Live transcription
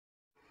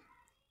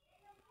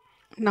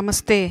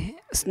ನಮಸ್ತೆ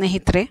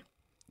ಸ್ನೇಹಿತರೆ.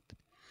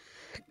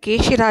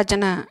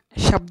 ಕೇಶಿರಾಜನ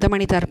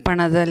ಶಬ್ದಮಣಿ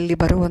ದರ್ಪಣದಲ್ಲಿ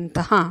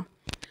ಬರುವಂತಹ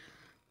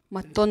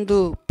ಮತ್ತೊಂದು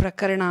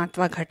ಪ್ರಕರಣ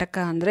ಅಥವಾ ಘಟಕ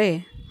ಅಂದರೆ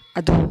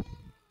ಅದು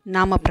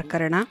ನಾಮ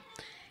ಪ್ರಕರಣ.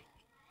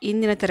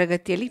 ಇಂದಿನ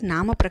ತರಗತಿಯಲ್ಲಿ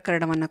ನಾಮ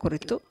ಪ್ರಕರಣವನ್ನು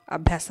ಕುರಿತು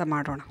ಅಭ್ಯಾಸ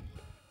ಮಾಡೋಣ.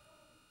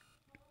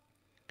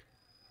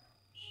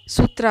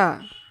 ಸೂತ್ರ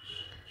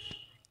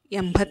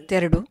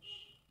 82.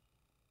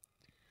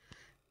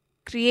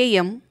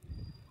 ಕ್ರಿಯೆಯಂ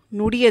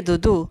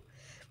ನುಡಿಯದುದು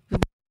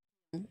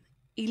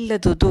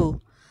ಇಲ್ಲದುದು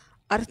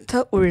ಅರ್ಥ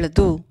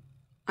ಉಳ್ಳದು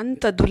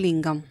ಅಂತದು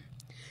ಲಿಂಗಂ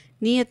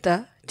ನಿಯತ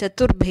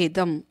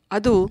ಚತುರ್ಭೇದಂ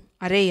ಅದು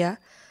ಅರೆಯ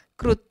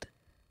ಕೃತ್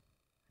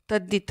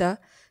ತದ್ದಿತ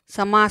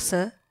ಸಮಾಸ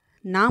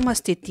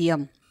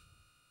ನಾಮಸ್ಥಿತಿಯಂ.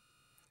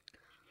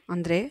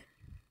 ಅಂದರೆ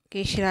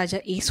ಕೇಶಿರಾಜ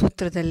ಈ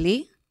ಸೂತ್ರದಲ್ಲಿ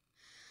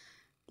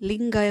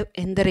ಲಿಂಗ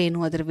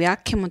ಎಂದರೇನು, ಅದರ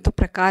ವ್ಯಾಖ್ಯೆ ಮತ್ತು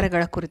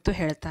ಪ್ರಕಾರಗಳ ಕುರಿತು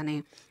ಹೇಳ್ತಾನೆ.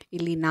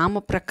 ಇಲ್ಲಿ ನಾಮ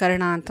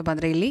ಪ್ರಕರಣ ಅಂತ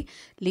ಬಂದರೆ ಇಲ್ಲಿ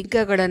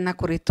ಲಿಂಗಗಳನ್ನು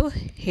ಕುರಿತು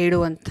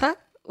ಹೇಳುವಂಥ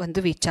ಒಂದು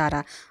ವಿಚಾರ.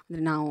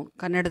 ಅಂದರೆ ನಾವು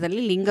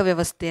ಕನ್ನಡದಲ್ಲಿ ಲಿಂಗ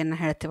ವ್ಯವಸ್ಥೆಯನ್ನು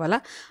ಹೇಳ್ತೀವಲ್ಲ,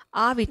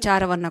 ಆ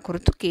ವಿಚಾರವನ್ನು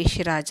ಕುರಿತು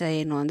ಕೇಶಿರಾಜ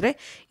ಏನು ಅಂದರೆ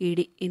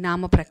ಈ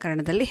ನಾಮ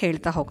ಪ್ರಕರಣದಲ್ಲಿ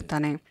ಹೇಳ್ತಾ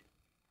ಹೋಗ್ತಾನೆ.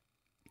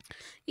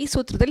 ಈ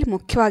ಸೂತ್ರದಲ್ಲಿ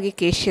ಮುಖ್ಯವಾಗಿ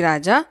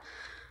ಕೇಶಿರಾಜ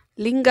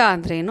ಲಿಂಗ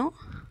ಅಂದ್ರೇನು,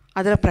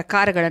 ಅದರ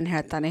ಪ್ರಕಾರಗಳನ್ನು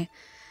ಹೇಳ್ತಾನೆ.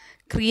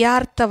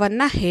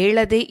 ಕ್ರಿಯಾರ್ಥವನ್ನು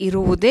ಹೇಳದೇ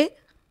ಇರುವುದೇ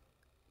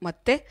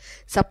ಮತ್ತು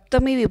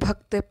ಸಪ್ತಮಿ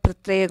ವಿಭಕ್ತಿ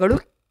ಪ್ರತ್ಯಯಗಳು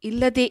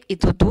ಇಲ್ಲದೇ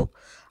ಇದ್ದುದು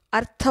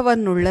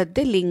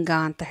ಅರ್ಥವನ್ನುಳ್ಳದ್ದೇ ಲಿಂಗ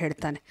ಅಂತ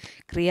ಹೇಳ್ತಾನೆ.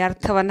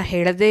 ಕ್ರಿಯಾರ್ಥವನ್ನು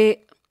ಹೇಳದೇ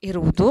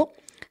ಇರುವುದು,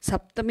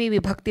 ಸಪ್ತಮಿ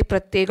ವಿಭಕ್ತಿ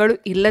ಪ್ರತ್ಯಯಗಳು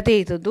ಇಲ್ಲದೇ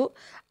ಇದ್ದುದು,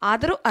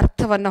 ಆದರೂ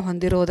ಅರ್ಥವನ್ನು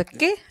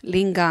ಹೊಂದಿರೋದಕ್ಕೆ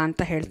ಲಿಂಗ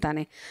ಅಂತ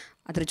ಹೇಳ್ತಾನೆ.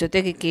 ಅದ್ರ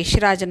ಜೊತೆಗೆ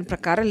ಕೇಶಿರಾಜನ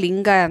ಪ್ರಕಾರ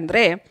ಲಿಂಗ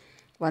ಅಂದರೆ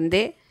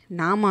ಒಂದೇ,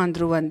 ನಾಮ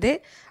ಅಂದರೂ ಒಂದೇ,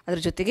 ಅದ್ರ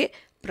ಜೊತೆಗೆ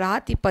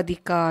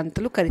ಪ್ರಾತಿಪದಿಕ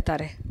ಅಂತಲೂ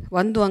ಕರೀತಾರೆ.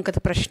 1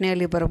 ಅಂಕದ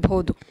ಪ್ರಶ್ನೆಯಲ್ಲಿ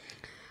ಬರಬಹುದು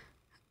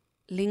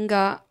ಲಿಂಗ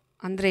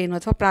ಅಂದರೆ ಏನು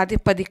ಅಥವಾ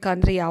ಪ್ರಾತಿಪದಿಕ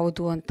ಅಂದರೆ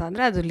ಯಾವುದು ಅಂತ.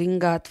 ಅಂದರೆ ಅದು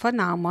ಲಿಂಗ ಅಥವಾ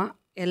ನಾಮ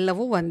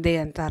ಎಲ್ಲವೂ ಒಂದೇ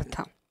ಅಂತ ಅರ್ಥ.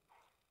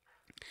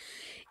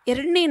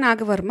 2ನೇ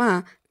ನಾಗವರ್ಮ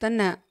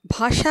ತನ್ನ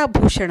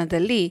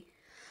ಭಾಷಾಭೂಷಣದಲ್ಲಿ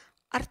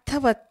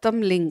ಅರ್ಥವತ್ತಂ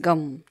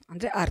ಲಿಂಗಂ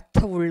ಅಂದರೆ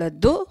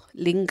ಅರ್ಥವುಳ್ಳದ್ದು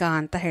ಲಿಂಗ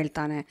ಅಂತ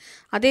ಹೇಳ್ತಾನೆ.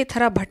 ಅದೇ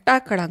ಥರ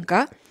ಭಟ್ಟಾಕಳಂಕ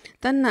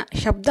ತನ್ನ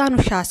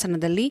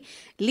ಶಬ್ದಾನುಶಾಸನದಲ್ಲಿ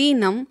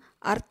ಲೀನಂ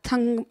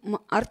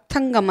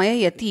ಅರ್ಥಂಗಮಯ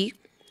ಯತಿ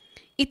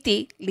ಇತಿ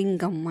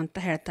ಲಿಂಗಂ ಅಂತ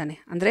ಹೇಳ್ತಾನೆ.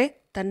 ಅಂದರೆ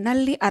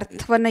ತನ್ನಲ್ಲಿ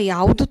ಅರ್ಥವನ್ನು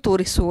ಯಾವುದು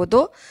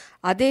ತೋರಿಸುವುದೋ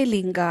ಅದೇ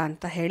ಲಿಂಗ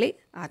ಅಂತ ಹೇಳಿ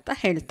ಆತ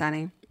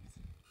ಹೇಳ್ತಾನೆ.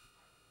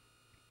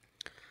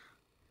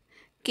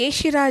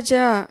 ಕೇಶಿರಾಜ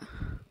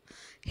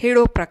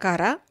ಹೇಳೋ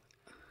ಪ್ರಕಾರ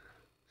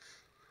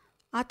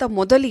ಆತ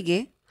ಮೊದಲಿಗೆ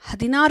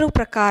 16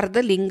 ಪ್ರಕಾರದ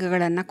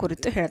ಲಿಂಗಗಳನ್ನು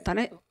ಕುರಿತು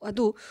ಹೇಳ್ತಾನೆ.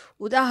 ಅದು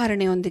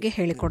ಉದಾಹರಣೆಯೊಂದಿಗೆ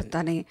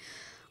ಹೇಳಿಕೊಡ್ತಾನೆ.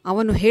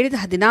 ಅವನು ಹೇಳಿದ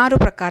 16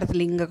 ಪ್ರಕಾರದ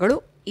ಲಿಂಗಗಳು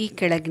ಈ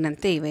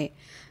ಕೆಳಗಿನಂತೆ ಇವೆ.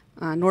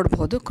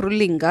 ನೋಡ್ಬೋದು: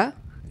 ಕೃಲ್ಲಿಂಗ,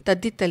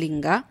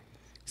 ತದ್ದಿತಲಿಂಗ,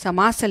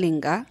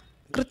 ಸಮಾಸಲಿಂಗ,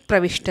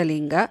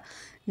 ಕೃತ್ಪ್ರವಿಷ್ಟಲಿಂಗ,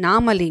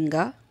 ನಾಮಲಿಂಗ,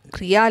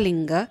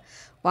 ಕ್ರಿಯಾಲಿಂಗ,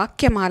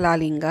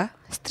 ವಾಕ್ಯಮಾಲಾಲಿಂಗ,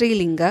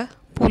 ಸ್ತ್ರೀಲಿಂಗ,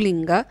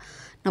 ಪುಲ್ಲಿಂಗ,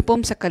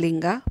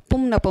 ನಪುಂಸಕಲಿಂಗ,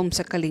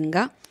 ನಪುಂಸಕಲಿಂಗ,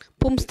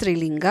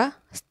 ಸ್ತ್ರೀಲಿಂಗ,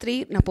 ಸ್ತ್ರೀ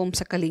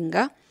ನಪುಂಸಕಲಿಂಗ,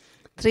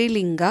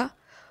 ಸ್ತ್ರೀಲಿಂಗ,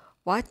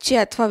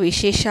 ವಾಚ್ಯ ಅಥವಾ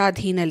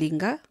ವಿಶೇಷಾಧೀನ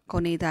ಲಿಂಗ,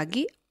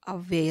 ಕೊನೆಯದಾಗಿ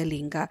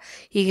ಅವ್ಯಯಲಿಂಗ.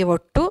 ಹೀಗೆ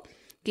ಒಟ್ಟು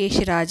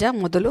ಕೇಶಿರಾಜ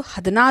ಮೊದಲು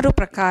 16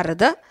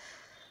 ಪ್ರಕಾರದ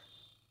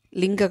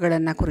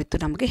ಲಿಂಗಗಳನ್ನು ಕುರಿತು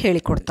ನಮಗೆ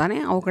ಹೇಳಿಕೊಡ್ತಾನೆ.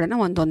 ಅವುಗಳನ್ನು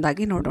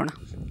ಒಂದೊಂದಾಗಿ ನೋಡೋಣ.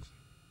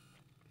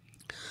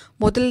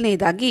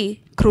 ಮೊದಲನೇದಾಗಿ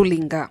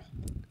ಕೃಲಿಂಗ.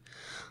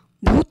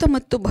 ಭೂತ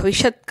ಮತ್ತು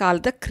ಭವಿಷ್ಯತ್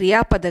ಕಾಲದ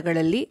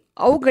ಕ್ರಿಯಾಪದಗಳಲ್ಲಿ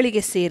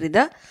ಅವುಗಳಿಗೆ ಸೇರಿದ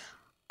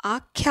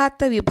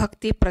ಆಖ್ಯಾತ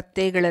ವಿಭಕ್ತಿ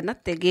ಪ್ರತ್ಯಯಗಳನ್ನು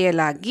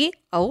ತೆಗೆಯಲಾಗಿ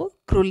ಅವು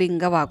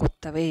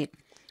ಕೃಲಿಂಗವಾಗುತ್ತವೆ.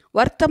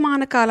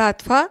 ವರ್ತಮಾನ ಕಾಲ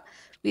ಅಥವಾ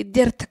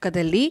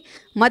ವಿದ್ಯಾರ್ಥಕದಲ್ಲಿ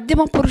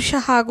ಮಧ್ಯಮ ಪುರುಷ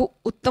ಹಾಗೂ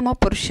ಉತ್ತಮ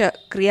ಪುರುಷ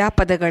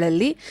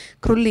ಕ್ರಿಯಾಪದಗಳಲ್ಲಿ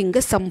ಕೃಲಿಂಗ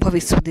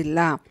ಸಂಭವಿಸುವುದಿಲ್ಲ.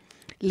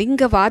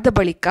 ಲಿಂಗವಾದ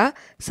ಬಳಿಕ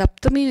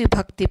ಸಪ್ತಮಿ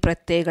ವಿಭಕ್ತಿ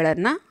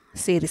ಪ್ರತ್ಯಯಗಳನ್ನು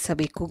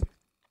ಸೇರಿಸಬೇಕು.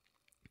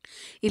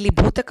 ಇಲ್ಲಿ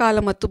ಭೂತಕಾಲ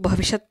ಮತ್ತು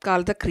ಭವಿಷ್ಯತ್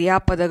ಕಾಲದ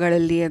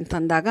ಕ್ರಿಯಾಪದಗಳಲ್ಲಿ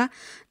ಅಂತಂದಾಗ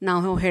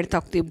ನಾವು ಹೇಳ್ತಾ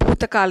ಹೋಗ್ತೀವಿ,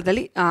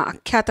 ಭೂತಕಾಲದಲ್ಲಿ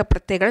ಆಖ್ಯಾತ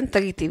ಪ್ರತ್ಯಯಗಳನ್ನು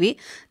ತೆಗಿತೀವಿ.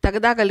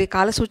 ತೆಗೆದಾಗ ಅಲ್ಲಿ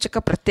ಕಾಲಸೂಚಕ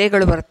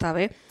ಪ್ರತ್ಯಯಗಳು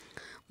ಬರ್ತವೆ.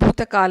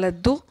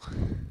 ಭೂತಕಾಲದ್ದು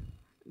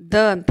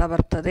ದ ಅಂತ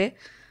ಬರ್ತದೆ,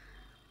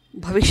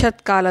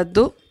 ಭವಿಷ್ಯತ್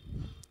ಕಾಲದ್ದು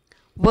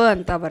ವ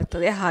ಅಂತ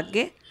ಬರ್ತದೆ,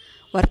 ಹಾಗೆ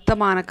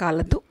ವರ್ತಮಾನ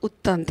ಕಾಲದ್ದು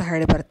ಉತ್ತ ಅಂತ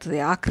ಹೇಳಿ ಬರ್ತದೆ.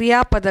 ಆ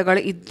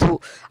ಕ್ರಿಯಾಪದಗಳು ಇದ್ದು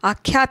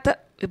ಆಖ್ಯಾತ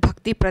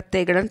ವಿಭಕ್ತಿ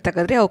ಪ್ರತ್ಯಯಗಳನ್ನು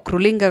ತೆಗೆದ್ರೆ ಅವು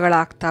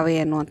ಕೃಲಿಂಗಗಳಾಗ್ತವೆ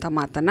ಅನ್ನುವಂಥ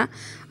ಮಾತನ್ನು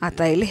ಆತ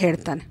ಇಲ್ಲಿ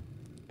ಹೇಳ್ತಾನೆ.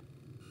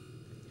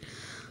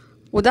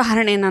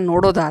 ಉದಾಹರಣೆಯನ್ನು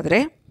ನೋಡೋದಾದರೆ,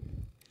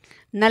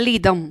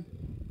 ನಲಿದಂ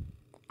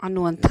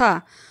ಅನ್ನುವಂಥ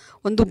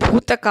ಒಂದು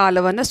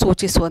ಭೂತಕಾಲವನ್ನು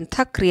ಸೂಚಿಸುವಂಥ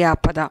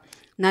ಕ್ರಿಯಾಪದ.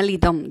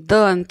 ನಲಿದಂ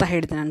ದ ಅಂತ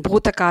ಹೇಳಿದೆ ನಾನು,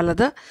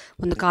 ಭೂತಕಾಲದ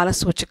ಒಂದು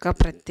ಕಾಲಸೂಚಕ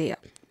ಪ್ರತ್ಯಯ.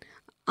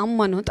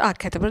 ಅನ್ನುವಂಥ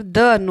ಆಖ್ಯಾತ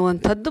ದ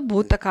ಅನ್ನುವಂಥದ್ದು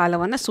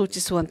ಭೂತಕಾಲವನ್ನು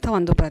ಸೂಚಿಸುವಂಥ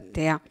ಒಂದು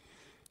ಪ್ರತ್ಯಯ.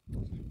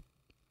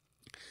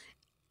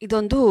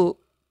 ಇದೊಂದು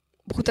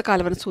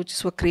ಭೂತಕಾಲವನ್ನು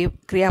ಸೂಚಿಸುವ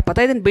ಕ್ರಿಯಾಪದ.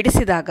 ಇದನ್ನು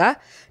ಬಿಡಿಸಿದಾಗ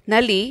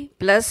ನಲಿ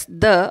ಪ್ಲಸ್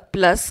ದ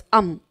ಪ್ಲಸ್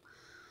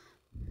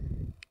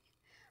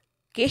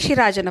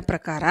ಕೇಶಿರಾಜನ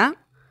ಪ್ರಕಾರ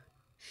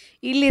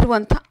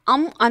ಇಲ್ಲಿರುವಂಥ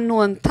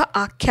ಅನ್ನುವಂಥ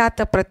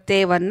ಆಖ್ಯಾತ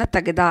ಪ್ರತ್ಯಯವನ್ನು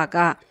ತೆಗೆದಾಗ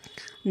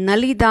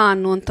ನಲಿದ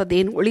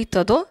ಅನ್ನುವಂಥದ್ದೇನು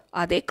ಉಳಿತದೋ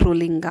ಅದೇ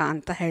ಕ್ರೂಲಿಂಗ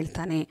ಅಂತ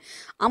ಹೇಳ್ತಾನೆ.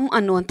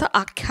 ಅನ್ನುವಂಥ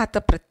ಆಖ್ಯಾತ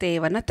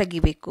ಪ್ರತ್ಯಯವನ್ನು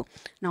ತೆಗಿಬೇಕು.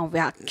 ನಾವು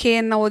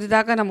ವ್ಯಾಖ್ಯೆಯನ್ನು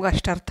ಓದಿದಾಗ ನಮ್ಗೆ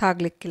ಅಷ್ಟು ಅರ್ಥ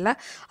ಆಗಲಿಕ್ಕಿಲ್ಲ,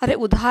 ಆದರೆ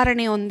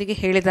ಉದಾಹರಣೆಯೊಂದಿಗೆ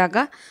ಹೇಳಿದಾಗ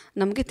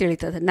ನಮಗೆ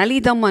ತಿಳಿತದೆ.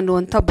 ನಲಿದಂ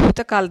ಅನ್ನುವಂಥ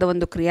ಭೂತಕಾಲದ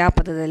ಒಂದು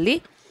ಕ್ರಿಯಾಪದದಲ್ಲಿ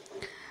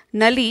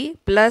ನಲಿ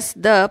ಪ್ಲಸ್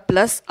ದ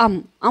ಪ್ಲಸ್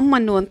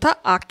ಅನ್ನುವಂಥ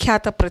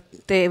ಆಖ್ಯಾತ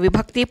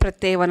ವಿಭಕ್ತಿ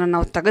ಪ್ರತ್ಯಯವನ್ನು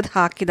ನಾವು ತೆಗೆದು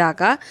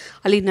ಹಾಕಿದಾಗ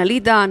ಅಲ್ಲಿ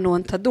ನಲಿದ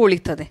ಅನ್ನುವಂಥದ್ದು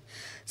ಉಳಿತದೆ.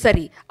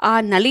 ಸರಿ, ಆ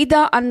ನಲಿದ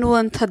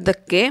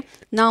ಅನ್ನುವಂಥದ್ದಕ್ಕೆ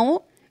ನಾವು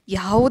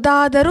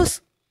ಯಾವುದಾದರೂ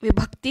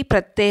ವಿಭಕ್ತಿ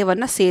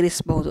ಪ್ರತ್ಯಯವನ್ನು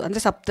ಸೇರಿಸ್ಬೋದು.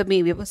 ಅಂದರೆ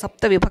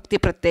ಸಪ್ತ ವಿಭಕ್ತಿ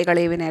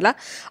ಪ್ರತ್ಯಯಗಳೇವೇನೆಲ್ಲ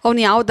ಅವನು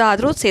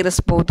ಯಾವುದಾದ್ರೂ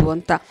ಸೇರಿಸ್ಬೋದು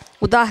ಅಂತ.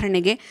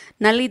 ಉದಾಹರಣೆಗೆ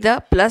ನಲಿದ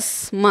ಪ್ಲಸ್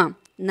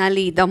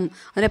ನಲಿದಂ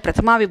ಅಂದರೆ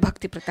ಪ್ರಥಮ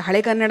ವಿಭಕ್ತಿ ಪ್ರತ್ಯಯ.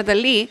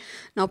 ಹಳೆಗನ್ನಡದಲ್ಲಿ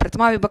ನಾವು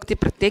ಪ್ರಥಮ ವಿಭಕ್ತಿ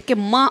ಪ್ರತ್ಯಯಕ್ಕೆ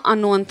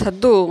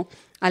ಅನ್ನುವಂಥದ್ದು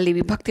ಅಲ್ಲಿ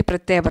ವಿಭಕ್ತಿ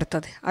ಪ್ರತ್ಯಯ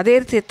ಬರ್ತದೆ. ಅದೇ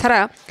ರೀತಿ ಥರ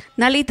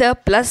ನಲಿದ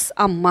ಪ್ಲಸ್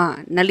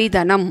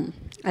ನಲಿದನಂ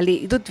ಅಲ್ಲಿ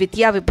ಇದು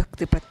ದ್ವಿತೀಯ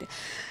ವಿಭಕ್ತಿ ಪ್ರತ್ಯಯ.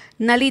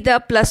 ನಲಿದ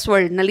ಪ್ಲಸ್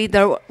ನಲಿದ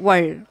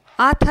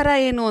ಆ ಥರ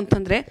ಏನು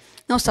ಅಂತಂದರೆ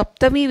ನಾವು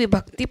ಸಪ್ತಮಿ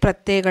ವಿಭಕ್ತಿ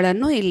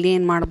ಪ್ರತ್ಯಯಗಳನ್ನು ಇಲ್ಲಿ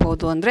ಏನು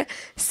ಮಾಡ್ಬೋದು ಅಂದರೆ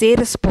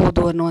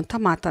ಸೇರಿಸ್ಬೋದು ಅನ್ನುವಂಥ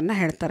ಮಾತನ್ನು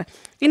ಹೇಳ್ತಾರೆ.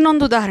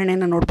 ಇನ್ನೊಂದು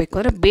ಉದಾಹರಣೆಯನ್ನು ನೋಡಬೇಕು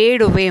ಅಂದರೆ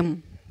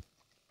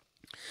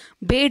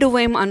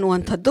ಬೇಡುವೆಂ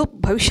ಅನ್ನುವಂಥದ್ದು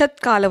ಭವಿಷ್ಯತ್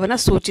ಕಾಲವನ್ನು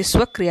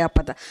ಸೂಚಿಸುವ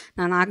ಕ್ರಿಯಾಪದ.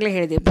 ನಾನು ಆಗಲೇ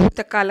ಹೇಳಿದೆ,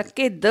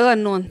 ಭೂತಕಾಲಕ್ಕೆ ದ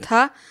ಅನ್ನುವಂಥ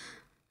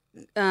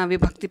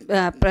ವಿಭಕ್ತಿ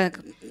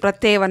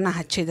ಪ್ರತ್ಯಯವನ್ನು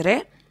ಹಚ್ಚಿದರೆ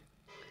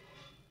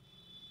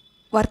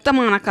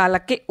ವರ್ತಮಾನ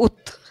ಕಾಲಕ್ಕೆ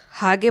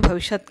ಹಾಗೆ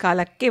ಭವಿಷ್ಯತ್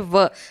ಕಾಲಕ್ಕೆ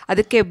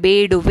ಅದಕ್ಕೆ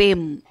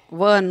ಬೇಡುವೆಂ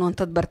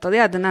ಅನ್ನುವಂಥದ್ದು ಬರ್ತದೆ.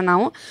 ಅದನ್ನು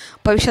ನಾವು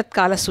ಭವಿಷ್ಯತ್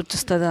ಕಾಲ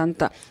ಸೂಚಿಸ್ತದೆ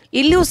ಅಂತ.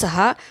 ಇಲ್ಲಿಯೂ ಸಹ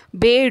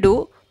ಬೇಡು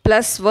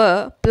ಪ್ಲಸ್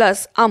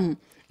ಪ್ಲಸ್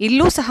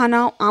ಇಲ್ಲೂ ಸಹ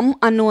ನಾವು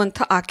ಅನ್ನುವಂಥ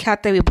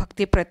ಆಖ್ಯಾತ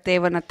ವಿಭಕ್ತಿ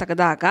ಪ್ರತ್ಯಯವನ್ನು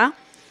ತೆಗೆದಾಗ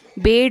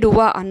ಬೇಡುವ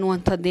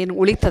ಅನ್ನುವಂಥದ್ದೇನು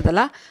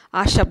ಉಳಿತದಲ್ಲ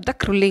ಆ ಶಬ್ದ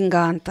ಕ್ರೂಲಿಂಗ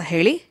ಅಂತ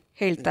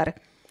ಹೇಳ್ತಾರೆ.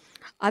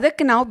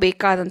 ಅದಕ್ಕೆ ನಾವು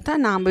ಬೇಕಾದಂಥ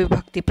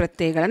ನಾಮವಿಭಕ್ತಿ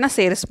ಪ್ರತ್ಯಯಗಳನ್ನು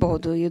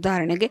ಸೇರಿಸಬಹುದು.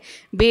 ಉದಾಹರಣೆಗೆ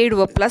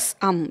ಬೇಡುವ ಪ್ಲಸ್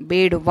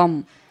ಬೇಡುವಂ,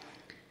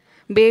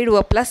 ಬೇಡುವ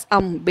ಪ್ಲಸ್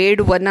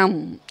ಬೇಡುವನಂ.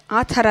 ಆ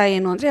ಥರ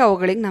ಏನು ಅಂದರೆ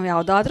ಅವುಗಳಿಗೆ ನಾವು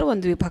ಯಾವುದಾದ್ರೂ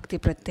ಒಂದು ವಿಭಕ್ತಿ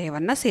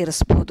ಪ್ರತ್ಯಯವನ್ನು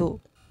ಸೇರಿಸ್ಬೋದು.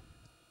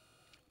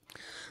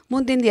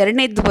 ಮುಂದಿನ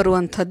ಎರಡನೇದ್ದು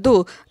ಬರುವಂಥದ್ದು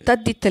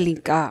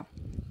ತದ್ದಿತಲಿಂಗ.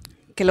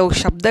 ಕೆಲವು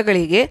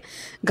ಶಬ್ದಗಳಿಗೆ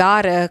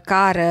ಗಾರ,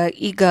 ಕಾರ,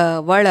 ಈಗ,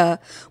 ಒಳ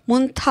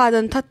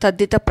ಮುಂತಾದಂಥ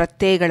ತದ್ದಿತ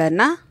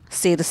ಪ್ರತ್ಯಯಗಳನ್ನು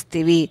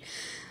ಸೇರಿಸ್ತೀವಿ.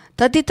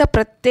 ತದ್ದಿತ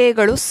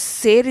ಪ್ರತ್ಯಯಗಳು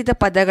ಸೇರಿದ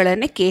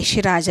ಪದಗಳನ್ನೇ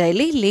ಕೇಶಿರಾಜ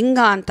ಇಲ್ಲಿ ಲಿಂಗ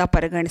ಅಂತ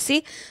ಪರಿಗಣಿಸಿ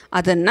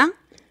ಅದನ್ನು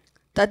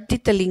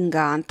ತದ್ದಿತ ಲಿಂಗ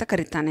ಅಂತ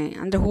ಕರೀತಾನೆ.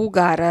 ಅಂದರೆ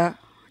ಹೂಗಾರ,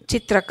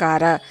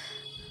 ಚಿತ್ರಕಾರ,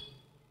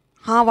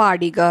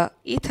 ಹಾವಾಡಿಗ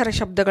ಈ ಥರ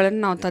ಶಬ್ದಗಳನ್ನು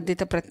ನಾವು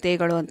ತದ್ದಿತ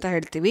ಪ್ರತ್ಯಯಗಳು ಅಂತ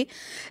ಹೇಳ್ತೀವಿ.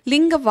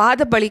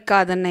 ಲಿಂಗವಾದ ಬಳಿಕ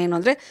ಅದನ್ನು ಏನು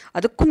ಅಂದರೆ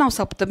ಅದಕ್ಕೂ ನಾವು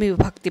ಸಪ್ತಮಿ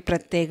ವಿಭಕ್ತಿ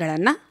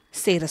ಪ್ರತ್ಯಯಗಳನ್ನು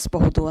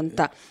ಸೇರಿಸಬಹುದು ಅಂತ.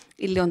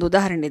 ಇಲ್ಲಿ ಒಂದು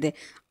ಉದಾಹರಣೆ ಇದೆ,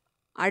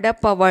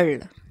 ಅಡಪವಳ್.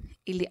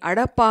 ಇಲ್ಲಿ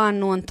ಅಡಪ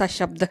ಅನ್ನುವಂಥ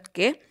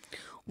ಶಬ್ದಕ್ಕೆ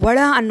ಒಳ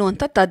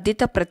ಅನ್ನುವಂಥ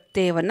ತದ್ದಿತ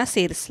ಪ್ರತ್ಯಯವನ್ನು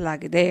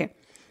ಸೇರಿಸಲಾಗಿದೆ.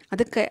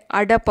 ಅದಕ್ಕೆ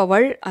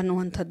ಅಡಪವಳ್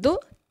ಅನ್ನುವಂಥದ್ದು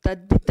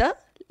ತದ್ದಿತ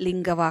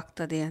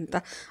ಲಿಂಗವಾಗ್ತದೆ ಅಂತ.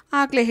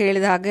 ಆಗಲೇ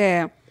ಹೇಳಿದ ಹಾಗೆ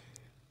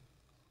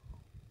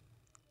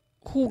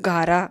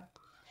ಹೂಗಾರ,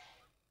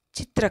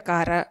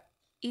 ಚಿತ್ರಕಾರ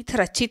ಈ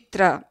ಥರ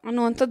ಚಿತ್ರ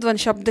ಅನ್ನುವಂಥದ್ದು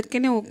ಒಂದು ಶಬ್ದಕ್ಕೆ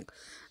ನೀವು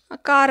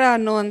ಕಾರ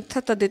ಅನ್ನುವಂಥ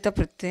ತದ್ದಿತ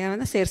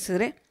ಪ್ರತ್ಯಯವನ್ನು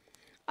ಸೇರಿಸಿದ್ರೆ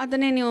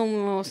ಅದನ್ನೇ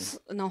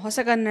ನಾವು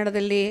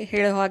ಹೊಸಗನ್ನಡದಲ್ಲಿ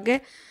ಹೇಳೋ ಹಾಗೆ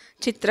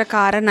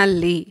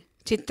ಚಿತ್ರಕಾರನಲ್ಲಿ,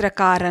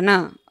 ಚಿತ್ರಕಾರನ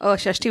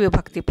ಷಷ್ಠಿ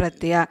ವಿಭಕ್ತಿ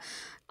ಪ್ರತ್ಯಯ,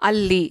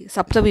 ಅಲ್ಲಿ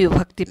ಸಪ್ತಮಿ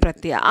ವಿಭಕ್ತಿ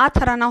ಪ್ರತ್ಯಯ. ಆ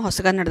ಥರ ನಾವು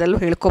ಹೊಸಗನ್ನಡದಲ್ಲೂ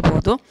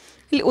ಹೇಳ್ಕೊಬೋದು.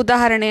 ಇಲ್ಲಿ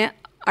ಉದಾಹರಣೆ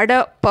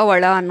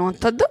ಅಡಪವಳ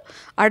ಅನ್ನುವಂಥದ್ದು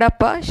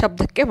ಅಡಪ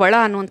ಶಬ್ದಕ್ಕೆ ಒಳ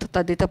ಅನ್ನುವಂಥ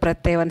ತದ್ದಿತ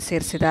ಪ್ರತ್ಯಯವನ್ನು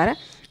ಸೇರಿಸಿದ್ದಾರೆ.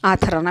 ಆ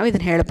ಥರ ನಾವು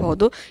ಇದನ್ನು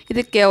ಹೇಳ್ಬೋದು.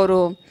 ಇದಕ್ಕೆ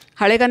ಅವರು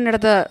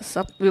ಹಳೆಗನ್ನಡದ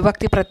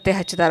ವಿಭಕ್ತಿ ಪ್ರತ್ಯಯ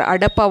ಹಚ್ಚಿದ್ದಾರೆ.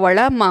 ಅಡಪವಳ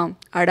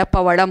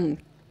ಅಡಪವಳಂ,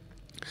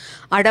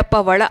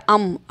 ಅಡಪವಳ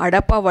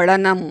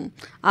ಅಡಪವಳನಂ.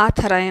 ಆ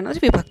ಥರ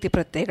ಏನಾದರೂ ವಿಭಕ್ತಿ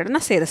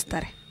ಪ್ರತ್ಯಯಗಳನ್ನು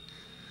ಸೇರಿಸ್ತಾರೆ.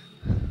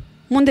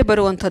 ಮುಂದೆ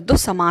ಬರುವಂಥದ್ದು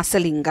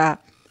ಸಮಾಸಲಿಂಗ.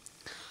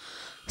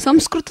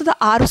 ಸಂಸ್ಕೃತದ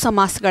 6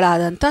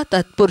 ಸಮಾಸಗಳಾದಂಥ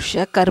ತತ್ಪುರುಷ,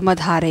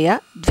 ಕರ್ಮಧಾರೆಯ,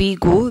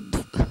 ದ್ವಿಗು,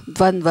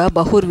 ದ್ವಂದ್ವ,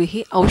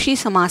 ಬಹುರ್ವಿಹಿ, ಔಷಿ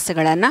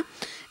ಸಮಾಸಗಳನ್ನು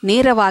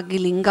ನೇರವಾಗಿ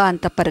ಲಿಂಗ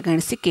ಅಂತ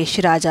ಪರಿಗಣಿಸಿ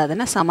ಕೇಶಿರಾಜ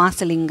ಅದನ್ನು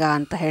ಸಮಾಸಲಿಂಗ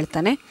ಅಂತ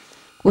ಹೇಳ್ತಾನೆ.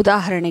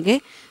 ಉದಾಹರಣೆಗೆ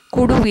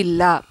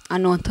ಕುಡುವಿಲ್ಲ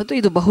ಅನ್ನುವಂಥದ್ದು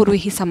ಇದು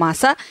ಬಹುರ್ವಿಹಿ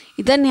ಸಮಾಸ.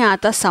 ಇದನ್ನೇ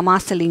ಆತ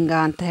ಸಮಾಸಲಿಂಗ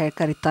ಅಂತ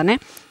ಕರೀತಾನೆ.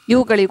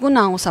 ಇವುಗಳಿಗೂ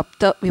ನಾವು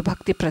ಸಪ್ತ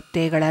ವಿಭಕ್ತಿ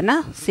ಪ್ರತ್ಯಯಗಳನ್ನು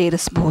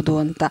ಸೇರಿಸ್ಬೋದು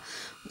ಅಂತ.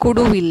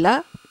 ಕುಡುವಿಲ್ಲ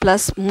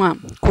ಪ್ಲಸ್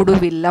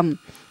ಕುಡುವಿಲ್ಲಂ,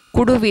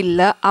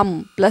 ಕುಡುವಿಲ್ಲ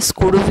ಪ್ಲಸ್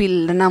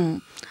ಕುಡುವಿಲ್ಲನಂ.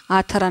 ಆ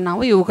ಥರ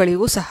ನಾವು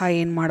ಇವುಗಳಿಗೂ ಸಹ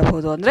ಏನು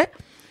ಮಾಡ್ಬೋದು ಅಂದರೆ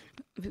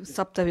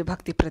ಸಪ್ತ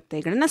ವಿಭಕ್ತಿ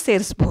ಪ್ರತ್ಯಯಗಳನ್ನು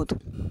ಸೇರಿಸ್ಬೋದು.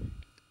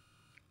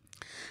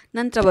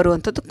 ನಂತರ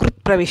ಬರುವಂಥದ್ದು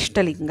ಕೃತ್ಪ್ರವಿಷ್ಟ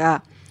ಲಿಂಗ.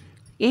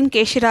 ಏನು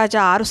ಕೇಶಿರಾಜ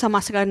 6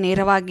 ಸಮಾಸಗಳನ್ನು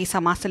ನೇರವಾಗಿ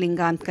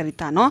ಸಮಾಸಲಿಂಗ ಅಂತ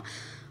ಕರೀತಾನೋ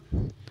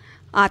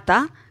ಆತ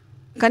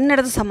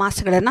ಕನ್ನಡದ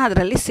ಸಮಾಸಗಳನ್ನು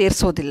ಅದರಲ್ಲಿ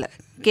ಸೇರಿಸೋದಿಲ್ಲ,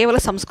 ಕೇವಲ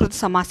ಸಂಸ್ಕೃತ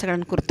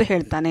ಸಮಾಸಗಳನ್ನು ಕುರಿತು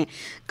ಹೇಳ್ತಾನೆ.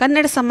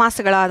 ಕನ್ನಡ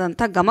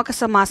ಸಮಾಸಗಳಾದಂಥ ಗಮಕ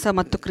ಸಮಾಸ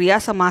ಮತ್ತು ಕ್ರಿಯಾ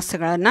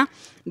ಸಮಾಸಗಳನ್ನು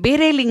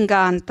ಬೇರೆ ಲಿಂಗ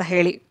ಅಂತ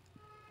ಹೇಳಿ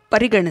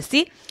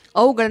ಪರಿಗಣಿಸಿ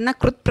ಅವುಗಳನ್ನು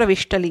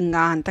ಕೃತ್ಪ್ರವಿಷ್ಟ ಲಿಂಗ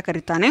ಅಂತ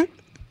ಕರೀತಾನೆ.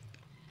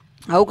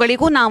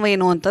 ಅವುಗಳಿಗೂ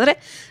ನಾವೇನು ಅಂತಂದರೆ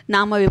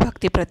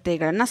ನಾಮವಿಭಕ್ತಿ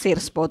ಪ್ರತ್ಯಯಗಳನ್ನು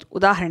ಸೇರಿಸ್ಬೋದು.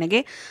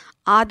 ಉದಾಹರಣೆಗೆ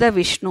ಆದ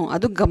ವಿಷ್ಣು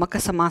ಅದು ಗಮಕ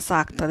ಸಮಾಸ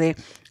ಆಗ್ತದೆ.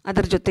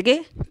 ಅದರ ಜೊತೆಗೆ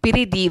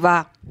ಪಿರಿದೀವ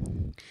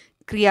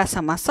ಕ್ರಿಯಾ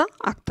ಸಮಾಸ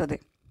ಆಗ್ತದೆ.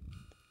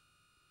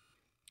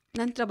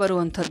 ನಂತರ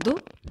ಬರುವಂಥದ್ದು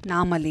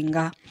ನಾಮಲಿಂಗ.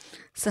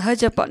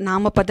 ಸಹಜ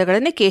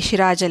ನಾಮಪದಗಳನ್ನೇ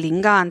ಕೇಶಿರಾಜ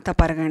ಲಿಂಗ ಅಂತ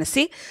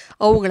ಪರಿಗಣಿಸಿ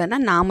ಅವುಗಳನ್ನು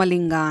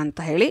ನಾಮಲಿಂಗ ಅಂತ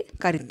ಹೇಳಿ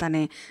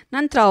ಕರೀತಾನೆ.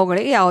 ನಂತರ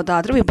ಅವುಗಳಿಗೆ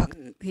ಯಾವುದಾದ್ರೂ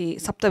ವಿಭಕ್ತಿ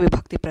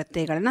ಸಪ್ತವಿಭಕ್ತಿ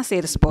ಪ್ರತ್ಯಯಗಳನ್ನು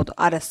ಸೇರಿಸ್ಬೋದು.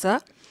 ಅರಸ,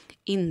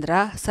 ಇಂದ್ರ,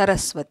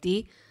 ಸರಸ್ವತಿ,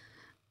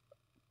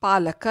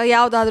 ಪಾಲಕ,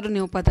 ಯಾವುದಾದ್ರೂ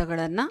ನೀವು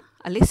ಪದಗಳನ್ನು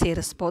ಅಲ್ಲಿ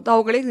ಸೇರಿಸ್ಬೋದು.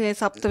 ಅವುಗಳಿಗೆ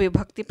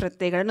ಸಪ್ತವಿಭಕ್ತಿ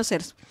ಪ್ರತ್ಯಯಗಳನ್ನು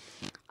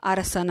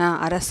ಅರಸನ,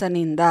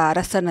 ಅರಸನಿಂದ,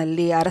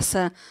 ಅರಸನಲ್ಲಿ,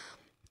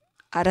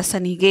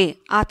 ಅರಸನಿಗೆ,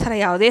 ಆ ಥರ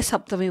ಯಾವುದೇ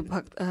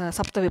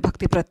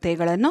ಸಪ್ತವಿಭಕ್ತಿ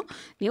ಪ್ರತ್ಯಯಗಳನ್ನು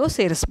ನೀವು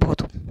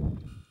ಸೇರಿಸ್ಬೋದು.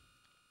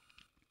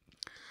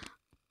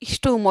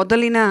 ಇಷ್ಟು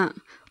ಮೊದಲಿನ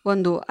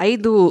ಒಂದು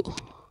 5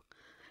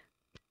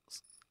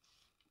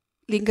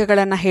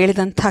 ಲಿಂಗಗಳನ್ನು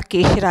ಹೇಳಿದಂಥ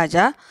ಕೇಶಿರಾಜ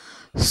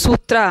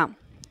ಸೂತ್ರ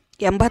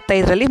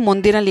 85ರಲ್ಲಿ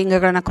ಮುಂದಿನ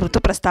ಲಿಂಗಗಳನ್ನು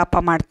ಕುರಿತು ಪ್ರಸ್ತಾಪ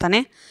ಮಾಡ್ತಾನೆ.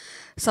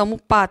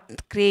 ಸಮುಪಾತ್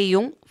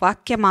ಕ್ರಿಯೆಯುಂ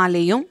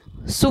ವಾಕ್ಯಮಾಲೆಯುಂ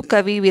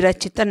ಸುಕವಿ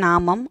ವಿರಚಿತ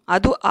ನಾಮಂ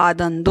ಅದು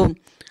ಆದಂದು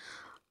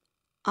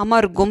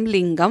ಅಮರ್ಗುಂ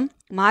ಲಿಂಗಂ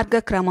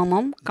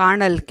ಮಾರ್ಗಕ್ರಮಮಂ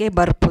ಕಾಣಲ್ಕೆ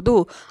ಬರ್ಪುದು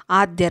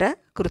ಆದ್ಯರ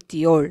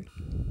ಕೃತಿಯೋಳ್.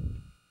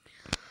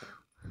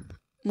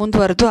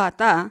 ಮುಂದುವರೆದು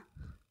ಆತ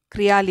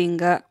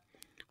ಕ್ರಿಯಾಲಿಂಗ,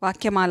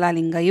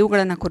 ವಾಕ್ಯಮಾಲಾಲಿಂಗ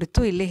ಇವುಗಳನ್ನು ಕುರಿತು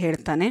ಇಲ್ಲಿ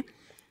ಹೇಳ್ತಾನೆ.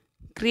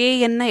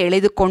 ಕ್ರಿಯೆಯನ್ನು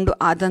ಎಳೆದುಕೊಂಡು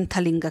ಆದಂಥ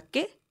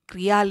ಲಿಂಗಕ್ಕೆ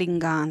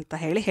ಕ್ರಿಯಾಲಿಂಗ ಅಂತ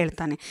ಹೇಳಿ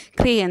ಹೇಳ್ತಾನೆ.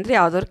 ಕ್ರಿಯೆ ಅಂದರೆ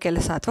ಯಾವುದಾದ್ರು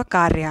ಕೆಲಸ ಅಥವಾ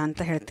ಕಾರ್ಯ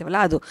ಅಂತ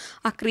ಹೇಳ್ತೀವಲ್ಲ ಅದು.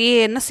 ಆ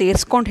ಕ್ರಿಯೆಯನ್ನು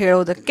ಸೇರಿಸ್ಕೊಂಡು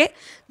ಹೇಳೋದಕ್ಕೆ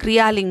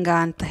ಕ್ರಿಯಾಲಿಂಗ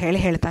ಅಂತ ಹೇಳಿ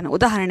ಹೇಳ್ತಾನೆ.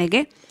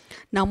 ಉದಾಹರಣೆಗೆ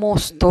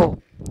ನಮೋಸ್ತೋ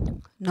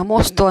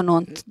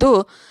ಅನ್ನುವಂಥದ್ದು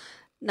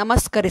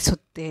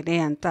ನಮಸ್ಕರಿಸುತ್ತೇನೆ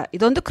ಅಂತ,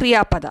 ಇದೊಂದು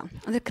ಕ್ರಿಯಾಪದ.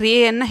 ಅಂದರೆ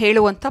ಕ್ರಿಯೆಯನ್ನು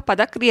ಹೇಳುವಂಥ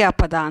ಪದ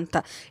ಕ್ರಿಯಾಪದ ಅಂತ.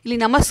 ಇಲ್ಲಿ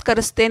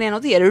ನಮಸ್ಕರಿಸ್ತೇನೆ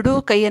ಅನ್ನೋದು ಎರಡೂ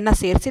ಕೈಯನ್ನು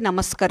ಸೇರಿಸಿ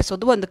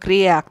ನಮಸ್ಕರಿಸೋದು ಒಂದು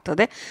ಕ್ರಿಯೆ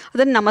ಆಗ್ತದೆ.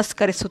 ಅದನ್ನು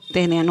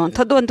ನಮಸ್ಕರಿಸುತ್ತೇನೆ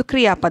ಅನ್ನುವಂಥದ್ದು ಒಂದು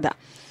ಕ್ರಿಯಾಪದ.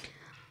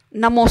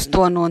 ನಮೋಸ್ತು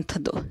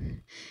ಅನ್ನುವಂಥದ್ದು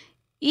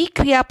ಈ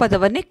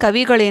ಕ್ರಿಯಾಪದವನ್ನೇ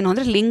ಕವಿಗಳೇನು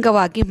ಅಂದರೆ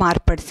ಲಿಂಗವಾಗಿ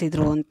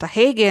ಮಾರ್ಪಡಿಸಿದರು ಅಂತ.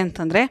 ಹೇಗೆ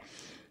ಅಂತಂದರೆ,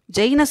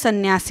 ಜೈನ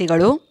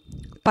ಸನ್ಯಾಸಿಗಳು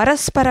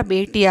ಪರಸ್ಪರ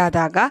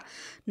ಭೇಟಿಯಾದಾಗ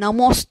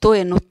ನಮೋಸ್ತು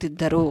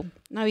ಎನ್ನುತ್ತಿದ್ದರು.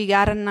 ನಾವೀಗ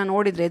ಯಾರನ್ನು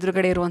ನೋಡಿದರೆ,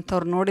 ಎದುರುಗಡೆ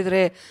ಇರುವಂಥವ್ರು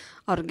ನೋಡಿದರೆ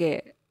ಅವ್ರಿಗೆ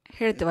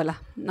ಹೇಳ್ತೀವಲ್ಲ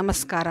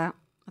ನಮಸ್ಕಾರ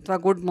ಅಥವಾ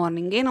ಗುಡ್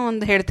ಮಾರ್ನಿಂಗ್ ಏನೋ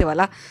ಒಂದು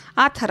ಹೇಳ್ತೀವಲ್ಲ,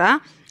 ಆ ಥರ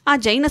ಆ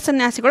ಜೈನ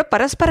ಸನ್ಯಾಸಿಗಳು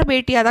ಪರಸ್ಪರ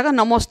ಭೇಟಿಯಾದಾಗ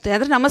ನಮೋಸ್ತೆ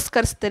ಅಂದರೆ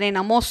ನಮಸ್ಕರಿಸ್ತೇನೆ,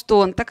 ನಮೋಸ್ತು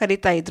ಅಂತ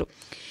ಕರೀತಾ ಇದ್ರು.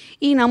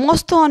 ಈ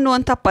ನಮೋಸ್ತು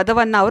ಅನ್ನುವಂಥ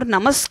ಪದವನ್ನು ಅವರು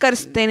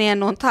ನಮಸ್ಕರಿಸ್ತೇನೆ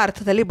ಅನ್ನುವಂಥ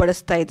ಅರ್ಥದಲ್ಲಿ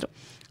ಬಳಸ್ತಾಯಿದ್ರು.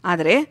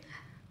 ಆದರೆ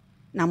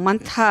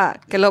ನಮ್ಮಂಥ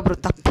ಕೆಲವೊಬ್ಬರು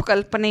ತಪ್ಪು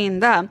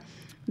ಕಲ್ಪನೆಯಿಂದ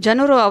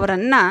ಜನರು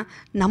ಅವರನ್ನು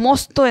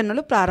ನಮೋಸ್ತು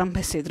ಎನ್ನಲು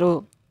ಪ್ರಾರಂಭಿಸಿದರು.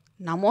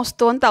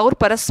 ನಮೋಸ್ತು ಅಂತ ಅವ್ರು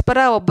ಪರಸ್ಪರ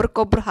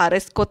ಒಬ್ರಿಗೊಬ್ರು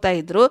ಹಾರೈಸ್ಕೋತಾ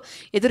ಇದ್ದರು,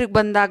 ಎದುರಿಗೆ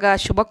ಬಂದಾಗ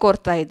ಶುಭ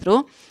ಕೋರ್ತಾ ಇದ್ದರು.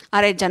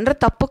 ಆದರೆ ಜನರ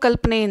ತಪ್ಪು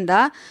ಕಲ್ಪನೆಯಿಂದ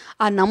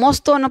ಆ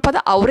ನಮೋಸ್ತು ಅನ್ನೋ ಪದ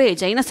ಅವರೇ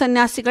ಜೈನ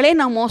ಸನ್ಯಾಸಿಗಳೇ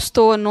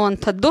ನಮೋಸ್ತು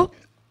ಅನ್ನುವಂಥದ್ದು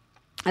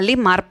ಅಲ್ಲಿ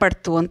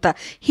ಮಾರ್ಪಡ್ತು ಅಂತ.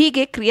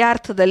 ಹೀಗೆ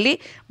ಕ್ರಿಯಾರ್ಥದಲ್ಲಿ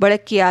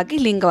ಬಳಕೆಯಾಗಿ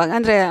ಲಿಂಗವಾಗಿ,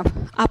 ಅಂದರೆ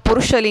ಆ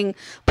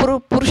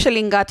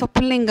ಪುರುಷಲಿಂಗ ಅಥವಾ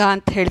ಪುಲ್ಲಿಂಗ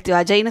ಅಂತ ಹೇಳ್ತೀವಿ.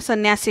 ಆ ಜೈನ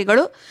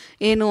ಸನ್ಯಾಸಿಗಳು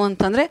ಏನು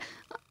ಅಂತಂದರೆ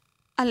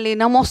ಅಲ್ಲಿ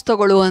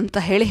ನಮೋಸ್ತುಗಳು ಅಂತ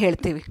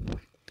ಹೇಳ್ತೀವಿ.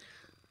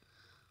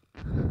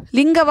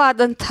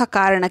 ಲಿಂಗವಾದಂಥ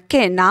ಕಾರಣಕ್ಕೆ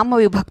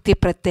ನಾಮವಿಭಕ್ತಿ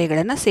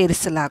ಪ್ರತ್ಯಯಗಳನ್ನು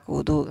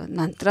ಸೇರಿಸಲಾಗುವುದು.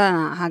 ನಂತರ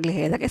ಆಗಲೇ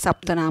ಹೇಳಿದಾಗೆ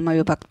ಸಪ್ತನಾಮ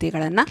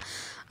ವಿಭಕ್ತಿಗಳನ್ನು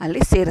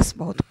ಅಲ್ಲಿ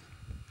ಸೇರಿಸ್ಬೋದು.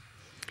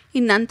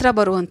 ಇನ್ನು ನಂತರ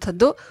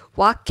ಬರುವಂಥದ್ದು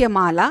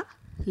ವಾಕ್ಯಮಾಲಾ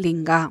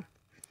ಲಿಂಗ.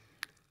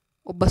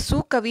 ಒಬ್ಬ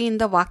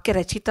ಸೂಕವಿಯಿಂದ ವಾಕ್ಯ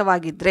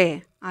ರಚಿತವಾಗಿದ್ದರೆ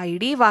ಆ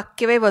ಇಡೀ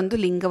ವಾಕ್ಯವೇ ಒಂದು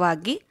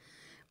ಲಿಂಗವಾಗಿ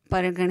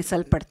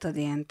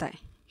ಪರಿಗಣಿಸಲ್ಪಡ್ತದೆ ಅಂತ.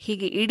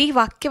 ಹೀಗೆ ಇಡೀ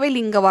ವಾಕ್ಯವೇ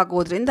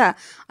ಲಿಂಗವಾಗೋದ್ರಿಂದ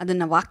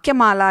ಅದನ್ನು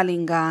ವಾಕ್ಯಮಾಲಾ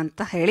ಲಿಂಗ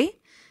ಅಂತ ಹೇಳಿ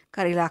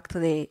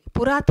ಕರೆಯಲಾಗ್ತದೆ.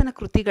 ಪುರಾತನ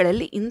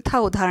ಕೃತಿಗಳಲ್ಲಿ ಇಂಥ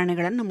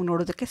ಉದಾಹರಣೆಗಳನ್ನು ನಮಗೆ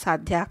ನೋಡೋದಕ್ಕೆ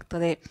ಸಾಧ್ಯ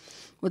ಆಗ್ತದೆ.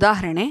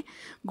 ಉದಾಹರಣೆ,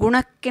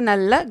 ಗುಣಕ್ಕೆ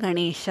ನಲ್ಲ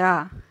ಗಣೇಶ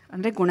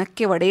ಅಂದರೆ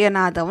ಗುಣಕ್ಕೆ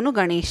ಒಡೆಯನಾದವನು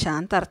ಗಣೇಶ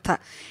ಅಂತ ಅರ್ಥ.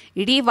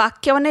 ಇಡೀ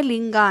ವಾಕ್ಯವನ್ನೇ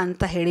ಲಿಂಗ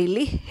ಅಂತ ಹೇಳಿ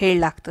ಇಲ್ಲಿ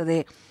ಹೇಳಲಾಗ್ತದೆ.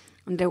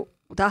 ಅಂದರೆ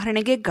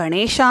ಉದಾಹರಣೆಗೆ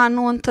ಗಣೇಶ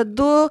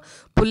ಅನ್ನುವಂಥದ್ದು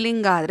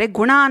ಪುಲ್ಲಿಂಗ ಆದರೆ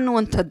ಗುಣ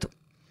ಅನ್ನುವಂಥದ್ದು,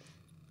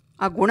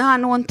 ಆ ಗುಣ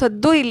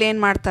ಅನ್ನುವಂಥದ್ದು ಇಲ್ಲೇನು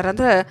ಮಾಡ್ತಾರೆ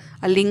ಅಂದರೆ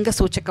ಆ ಲಿಂಗ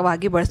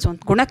ಸೂಚಕವಾಗಿ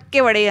ಬಳಸುವಂಥ ಗುಣಕ್ಕೆ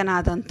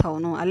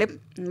ಒಡೆಯನಾದಂಥವನು, ಅಲ್ಲೇ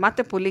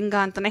ಮತ್ತೆ ಪುಲ್ಲಿಂಗ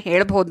ಅಂತಲೇ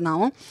ಹೇಳ್ಬೋದು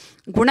ನಾವು.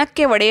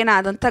 ಗುಣಕ್ಕೆ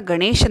ಒಡೆಯನಾದಂಥ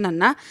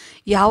ಗಣೇಶನನ್ನು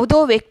ಯಾವುದೋ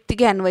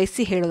ವ್ಯಕ್ತಿಗೆ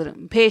ಅನ್ವಯಿಸಿ ಹೇಳಿದ್ರು.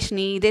 ಭೇಷ್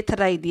ನೀ ಇದೇ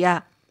ಥರ ಇದೆಯಾ,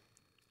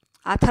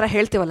 ಆ ಥರ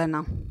ಹೇಳ್ತೀವಲ್ಲ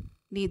ನಾವು,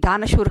 ನೀ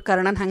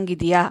ದಾನಶೂರಕರ್ಣನ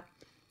ಹಂಗಿದೆಯಾ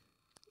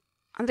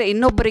ಅಂದರೆ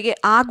ಇನ್ನೊಬ್ಬರಿಗೆ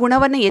ಆ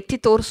ಗುಣವನ್ನು ಎತ್ತಿ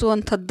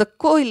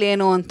ತೋರಿಸುವಂಥದ್ದಕ್ಕೂ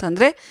ಇಲ್ಲೇನು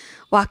ಅಂತಂದರೆ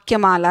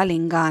ವಾಕ್ಯಮಾಲಾ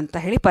ಲಿಂಗ ಅಂತ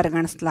ಹೇಳಿ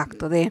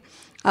ಪರಿಗಣಿಸಲಾಗ್ತದೆ.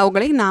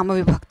 ಅವುಗಳಿಗೆ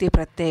ನಾಮವಿಭಕ್ತಿ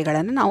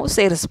ಪ್ರತ್ಯಯಗಳನ್ನು ನಾವು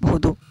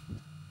ಸೇರಿಸಬಹುದು.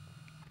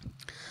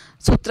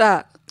 ಸೂತ್ರ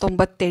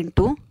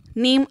 98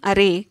 ನೀಂ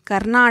ಅರೆ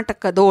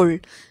ಕರ್ನಾಟಕದೋಳ್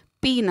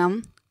ಪೀನಂ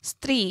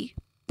ಸ್ತ್ರೀ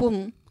ಪುಂ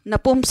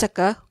ನಪುಂಸಕ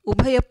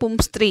ಉಭಯ ಪುಂ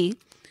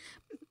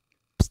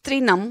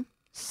ಸ್ತ್ರೀನಂ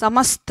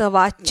ಸಮಸ್ತ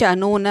ವಾಚ್ಯ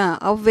ಅನೂನ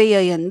ಅವ್ಯಯ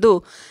ಎಂದು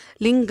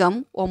ಲಿಂಗಂ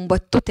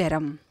 9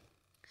 ತೆರಂ.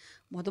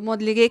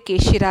 ಮೊದಲಿಗೆ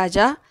ಕೇಶಿರಾಜ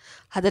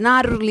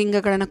 16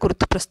 ಲಿಂಗಗಳನ್ನು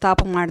ಕುರಿತು ಪ್ರಸ್ತಾಪ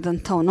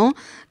ಮಾಡಿದಂಥವನು.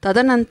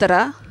 ತದನಂತರ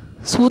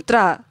ಸೂತ್ರ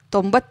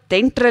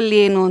 98ರಲ್ಲಿ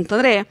ಏನು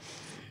ಅಂತಂದರೆ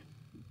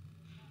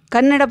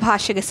ಕನ್ನಡ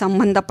ಭಾಷೆಗೆ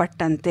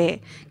ಸಂಬಂಧಪಟ್ಟಂತೆ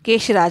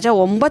ಕೇಶಿರಾಜ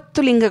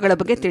 9 ಲಿಂಗಗಳ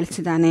ಬಗ್ಗೆ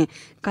ತಿಳಿಸಿದ್ದಾನೆ.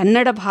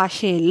 ಕನ್ನಡ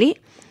ಭಾಷೆಯಲ್ಲಿ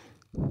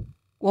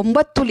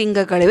 9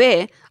 ಲಿಂಗಗಳಿವೆ,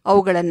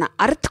 ಅವುಗಳನ್ನು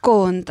ಅರ್ಥಕೋ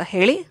ಅಂತ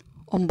ಹೇಳಿ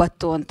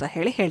 9 ಅಂತ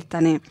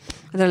ಹೇಳ್ತಾನೆ.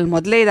 ಅದರಲ್ಲಿ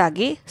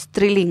ಮೊದಲನೇದಾಗಿ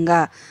ಸ್ತ್ರೀಲಿಂಗ.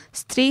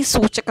 ಸ್ತ್ರೀ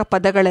ಸೂಚಕ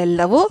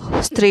ಪದಗಳೆಲ್ಲವೂ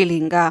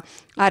ಸ್ತ್ರೀಲಿಂಗ.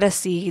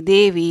 ಅರಸಿ,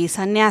 ದೇವಿ,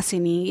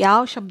 ಸನ್ಯಾಸಿನಿ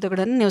ಯಾವ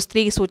ಶಬ್ದಗಳನ್ನು ನೀವು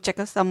ಸ್ತ್ರೀ ಸೂಚಕ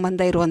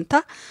ಸಂಬಂಧ ಇರುವಂಥ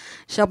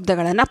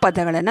ಶಬ್ದಗಳನ್ನು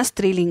ಪದಗಳನ್ನು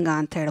ಸ್ತ್ರೀಲಿಂಗ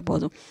ಅಂತ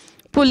ಹೇಳ್ಬೋದು.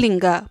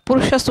 ಪುಲ್ಲಿಂಗ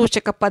ಪುರುಷ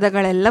ಸೂಚಕ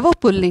ಪದಗಳೆಲ್ಲವೂ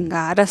ಪುಲ್ಲಿಂಗ.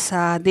 ಅರಸ,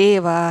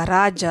 ದೇವ,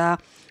 ರಾಜ,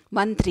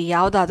 ಮಂತ್ರಿ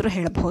ಯಾವುದಾದ್ರೂ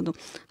ಹೇಳ್ಬೋದು.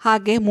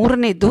 ಹಾಗೆ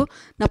ಮೂರನೇದು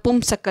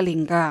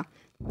ನಪುಂಸಕಲಿಂಗ.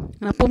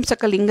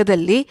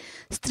 ನಪುಂಸಕಲಿಂಗದಲ್ಲಿ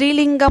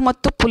ಸ್ತ್ರೀಲಿಂಗ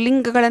ಮತ್ತು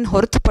ಪುಲ್ಲಿಂಗಗಳನ್ನು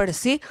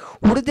ಹೊರತುಪಡಿಸಿ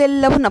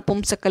ಉಳಿದೆಲ್ಲವೂ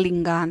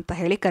ನಪುಂಸಕಲಿಂಗ ಅಂತ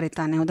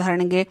ಕರೀತಾನೆ.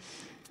 ಉದಾಹರಣೆಗೆ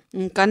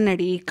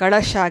ಕನ್ನಡಿ,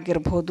 ಕಳಶ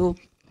ಆಗಿರ್ಬೋದು,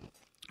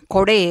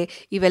 ಕೊಡೆ,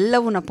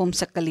 ಇವೆಲ್ಲವೂ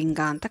ನಪುಂಸಕಲಿಂಗ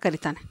ಅಂತ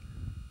ಕರೀತಾನೆ.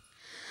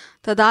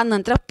 ತದಾದ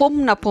ನಂತರ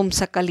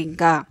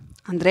ನಪುಂಸಕಲಿಂಗ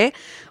ಅಂದರೆ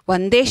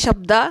ಒಂದೇ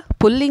ಶಬ್ದ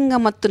ಪುಲ್ಲಿಂಗ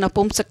ಮತ್ತು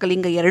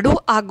ನಪುಂಸಕಲಿಂಗ ಎರಡೂ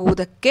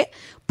ಆಗುವುದಕ್ಕೆ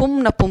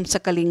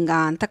ನಪುಂಸಕಲಿಂಗ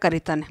ಅಂತ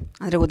ಕರೀತಾನೆ.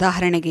 ಅಂದರೆ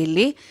ಉದಾಹರಣೆಗೆ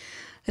ಇಲ್ಲಿ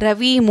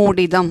ರವಿ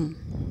ಮೂಡಿದಂ,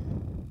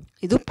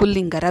 ಇದು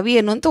ಪುಲ್ಲಿಂಗ. ರವಿ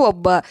ಅನ್ನುವಂಥ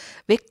ಒಬ್ಬ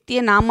ವ್ಯಕ್ತಿಯ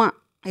ನಾಮ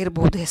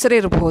ಇರ್ಬೋದು,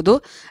 ಹೆಸರಿರ್ಬೋದು.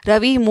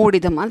 ರವಿ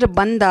ಮೂಡಿದಂ ಅಂದರೆ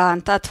ಬಂದ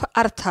ಅಂತ ಅಥವಾ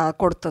ಅರ್ಥ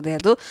ಕೊಡ್ತದೆ.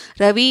 ಅದು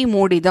ರವಿ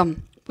ಮೂಡಿದಂ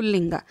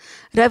ಪುಲ್ಲಿಂಗ.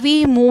 ರವಿ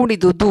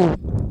ಮೂಡಿದುದು,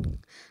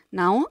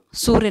 ನಾವು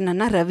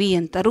ಸೂರ್ಯನನ್ನು ರವಿ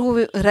ಅಂತ,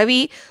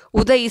 ರವಿ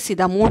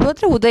ಉದಯಿಸಿದ, ಮೂಡು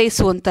ಅಂದರೆ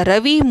ಉದಯಿಸುವಂಥ,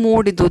 ರವಿ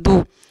ಮೂಡಿದುದು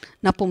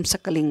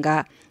ನಪುಂಸಕಲಿಂಗ.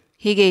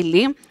 ಹೀಗೆ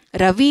ಇಲ್ಲಿ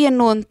ರವಿ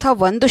ಎನ್ನುವಂಥ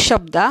ಒಂದು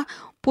ಶಬ್ದ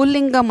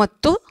ಪುಲ್ಲಿಂಗ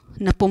ಮತ್ತು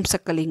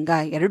ನಪುಂಸಕಲಿಂಗ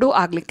ಎರಡೂ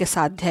ಆಗಲಿಕ್ಕೆ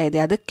ಸಾಧ್ಯ ಇದೆ.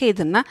 ಅದಕ್ಕೆ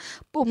ಇದನ್ನು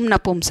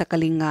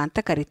ನಪುಂಸಕಲಿಂಗ ಅಂತ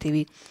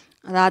ಕರಿತೀವಿ.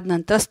 ಅದಾದ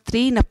ನಂತರ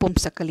ಸ್ತ್ರೀ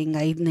ನಪುಂಸಕಲಿಂಗ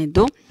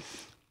 5ನೇದು.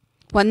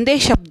 ಒಂದೇ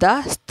ಶಬ್ದ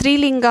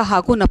ಸ್ತ್ರೀಲಿಂಗ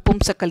ಹಾಗೂ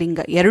ನಪುಂಸಕಲಿಂಗ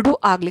ಎರಡೂ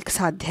ಆಗಲಿಕ್ಕೆ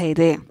ಸಾಧ್ಯ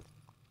ಇದೆ.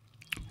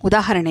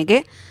 ಉದಾಹರಣೆಗೆ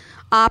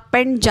ಆ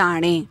ಪೆಣ್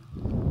ಜಾಣೆ.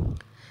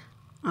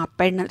 ಆ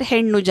ಪೆಣ್ ಅಂದರೆ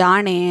ಹೆಣ್ಣು,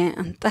 ಜಾಣೆ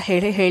ಅಂತ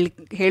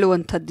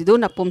ಹೇಳುವಂಥದ್ದಿದು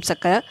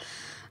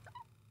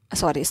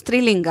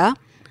ಸ್ತ್ರೀಲಿಂಗ.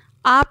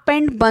 ಆ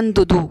ಪೆಣ್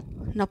ಬಂದುದು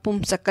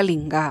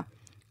ನಪುಂಸಕಲಿಂಗ.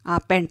 ಆ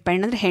ಪೆಣ್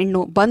ಅಂದರೆ ಹೆಣ್ಣು,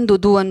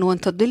 ಬಂದುದು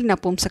ಅನ್ನುವಂಥದ್ದು ಇಲ್ಲಿ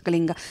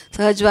ನಪುಂಸಕಲಿಂಗ.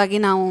 ಸಹಜವಾಗಿ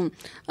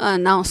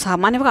ನಾವು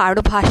ಸಾಮಾನ್ಯವಾಗಿ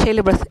ಆಡು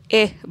ಭಾಷೆಯಲ್ಲಿ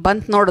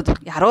ಬಂತು ನೋಡೋದು,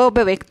 ಯಾರೋ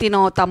ಒಬ್ಬ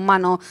ವ್ಯಕ್ತಿನೋ,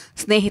 ತಮ್ಮನೋ,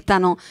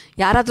 ಸ್ನೇಹಿತನೋ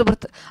ಯಾರಾದರೂ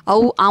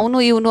ಅವನು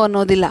ಇವನು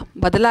ಅನ್ನೋದಿಲ್ಲ.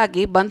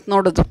 ಬದಲಾಗಿ ಬಂತು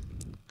ನೋಡೋದು,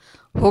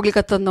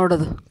 ಹೋಗ್ಲಿಕ್ಕತ್ತದ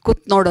ನೋಡೋದು,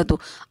 ಕೂತ್ ನೋಡೋದು,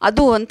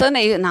 ಅದು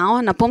ಅಂತಲೇ ನಾವು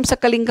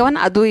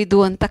ನಪುಂಸಕಲಿಂಗವನ್ನು ಅದು ಇದು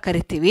ಅಂತ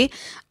ಕರಿತೀವಿ.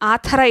 ಆ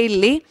ಥರ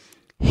ಇಲ್ಲಿ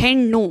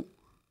ಹೆಣ್ಣು,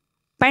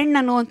 ಪೆಣ್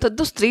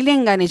ಅನ್ನುವಂಥದ್ದು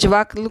ಸ್ತ್ರೀಲಿಂಗ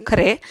ನಿಜವಾಗ್ಲೂ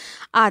ಖರೆ.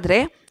 ಆದರೆ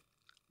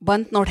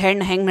ಬಂತು ನೋಡಿ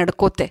ಹೆಣ್ಣು ಹೆಂಗೆ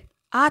ನಡ್ಕೋತೆ,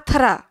 ಆ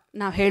ಥರ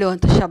ನಾವು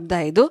ಹೇಳುವಂಥ ಶಬ್ದ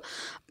ಇದು.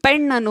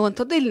 ಪೆಣ್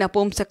ಅನ್ನುವಂಥದ್ದು ಇಲ್ಲಿ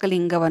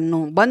ನಪುಂಸಕಲಿಂಗವನ್ನು,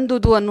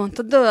 ಬಂದುದು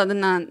ಅನ್ನುವಂಥದ್ದು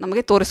ಅದನ್ನು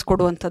ನಮಗೆ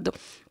ತೋರಿಸ್ಕೊಡುವಂಥದ್ದು.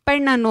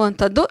 ಪೆಣ್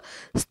ಅನ್ನುವಂಥದ್ದು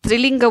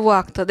ಸ್ತ್ರೀಲಿಂಗವೂ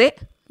ಆಗ್ತದೆ,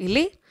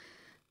 ಇಲ್ಲಿ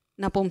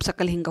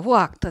ನಪುಂಸಕಲಿಂಗವೂ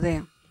ಆಗ್ತದೆ.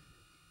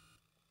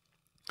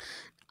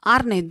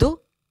 6ನೇದು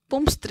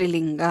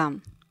ಪುಂಸ್ತ್ರೀಲಿಂಗ.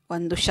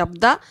 ಒಂದು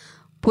ಶಬ್ದ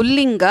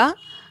ಪುಲ್ಲಿಂಗ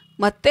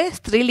ಮತ್ತು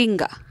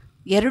ಸ್ತ್ರೀಲಿಂಗ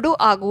ಎರಡೂ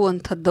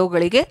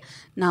ಆಗುವಂಥದ್ದುಗಳಿಗೆ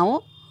ನಾವು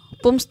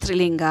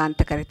ಪುಂಸ್ತ್ರೀಲಿಂಗ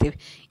ಅಂತ ಕರಿತೀವಿ.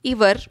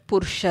 ಇವರ್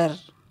ಪುರುಷರ್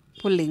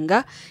ಪುಲ್ಲಿಂಗ,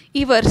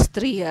 ಇವರ್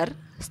ಸ್ತ್ರೀಯರ್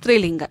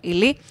ಸ್ತ್ರೀಲಿಂಗ.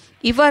 ಇಲ್ಲಿ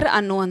ಇವರ್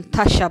ಅನ್ನುವಂಥ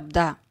ಶಬ್ದ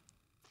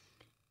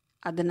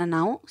ಅದನ್ನು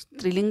ನಾವು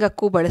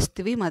ಸ್ತ್ರೀಲಿಂಗಕ್ಕೂ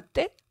ಬಳಸ್ತೀವಿ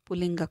ಮತ್ತು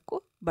ಪುಲ್ಲಿಂಗಕ್ಕೂ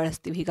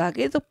ಬಳಸ್ತೀವಿ.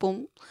 ಹೀಗಾಗಿ ಇದು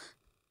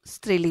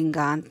ಸ್ತ್ರೀಲಿಂಗ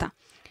ಅಂತ.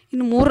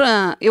 ಇನ್ನು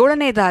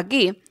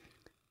 7ನೇದಾಗಿ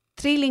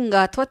ಸ್ತ್ರೀಲಿಂಗ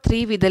ಅಥವಾ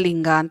ತ್ರಿವಿಧ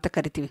ಲಿಂಗ ಅಂತ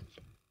ಕರಿತೀವಿ.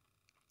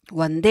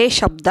 ಒಂದೇ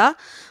ಶಬ್ದ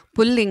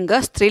ಪುಲ್ಲಿಂಗ,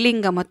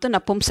 ಸ್ತ್ರೀಲಿಂಗ ಮತ್ತು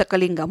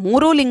ನಪುಂಸಕಲಿಂಗ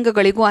ಮೂರೂ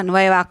ಲಿಂಗಗಳಿಗೂ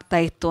ಅನ್ವಯವಾಗ್ತಾ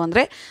ಇತ್ತು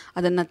ಅಂದರೆ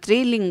ಅದನ್ನು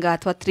ಸ್ತ್ರೀಲಿಂಗ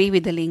ಅಥವಾ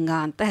ತ್ರಿವಿಧ ಲಿಂಗ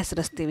ಅಂತ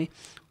ಹೆಸರಿಸ್ತೀವಿ.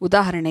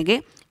 ಉದಾಹರಣೆಗೆ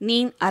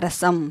ನೀನ್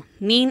ಅರಸಂ,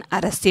 ನೀನ್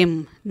ಅರಸಿಂ,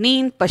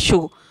 ನೀನ್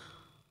ಪಶು.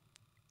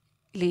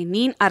 ಇಲ್ಲಿ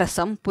ನೀನ್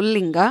ಅರಸಂ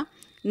ಪುಲ್ಲಿಂಗ,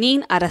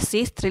 ನೀನ್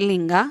ಅರಸಿ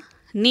ಸ್ತ್ರೀಲಿಂಗ,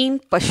 ನೀನ್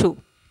ಪಶು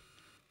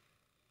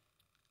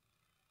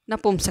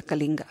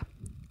ನಪುಂಸಕಲಿಂಗ.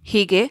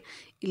 ಹೀಗೆ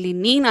ಇಲ್ಲಿ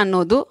ನೀನ್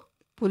ಅನ್ನೋದು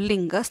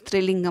ಪುಲ್ಲಿಂಗ,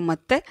 ಸ್ತ್ರೀಲಿಂಗ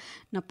ಮತ್ತು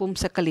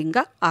ನಪುಂಸಕಲಿಂಗ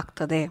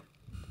ಆಗ್ತದೆ.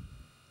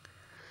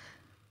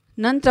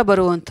 ನಂತರ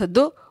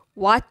ಬರುವಂಥದ್ದು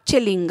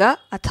ವಾಚ್ಯಲಿಂಗ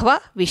ಅಥವಾ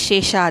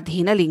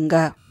ವಿಶೇಷಾಧೀನ ಲಿಂಗ.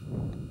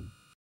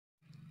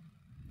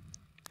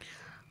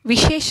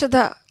 ವಿಶೇಷದ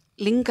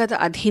ಲಿಂಗದ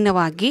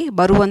ಅಧೀನವಾಗಿ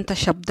ಬರುವಂಥ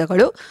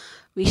ಶಬ್ದಗಳು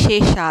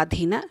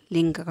ವಿಶೇಷಾಧೀನ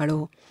ಲಿಂಗಗಳು.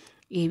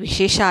 ಈ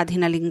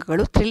ವಿಶೇಷಾಧೀನ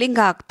ಲಿಂಗಗಳು ತ್ರಿಲಿಂಗ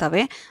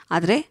ಆಗ್ತವೆ,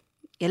 ಆದರೆ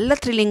ಎಲ್ಲ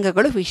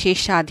ತ್ರಿಲಿಂಗಗಳು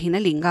ವಿಶೇಷಾಧೀನ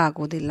ಲಿಂಗ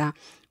ಆಗುವುದಿಲ್ಲ.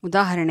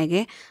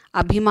 ಉದಾಹರಣೆಗೆ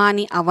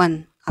ಅಭಿಮಾನಿ ಅವನ್,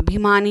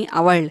 ಅಭಿಮಾನಿ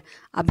ಅವಳ್,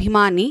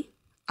 ಅಭಿಮಾನಿ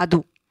ಅದು.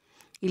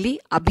 ಇಲ್ಲಿ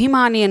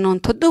ಅಭಿಮಾನಿ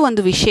ಅನ್ನುವಂಥದ್ದು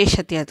ಒಂದು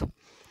ವಿಶೇಷತೆ, ಅದು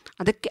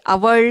ಅದಕ್ಕೆ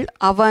ಅವಳ್,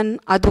 ಅವನ್,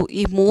 ಅದು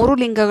ಈ 3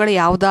 ಲಿಂಗಗಳು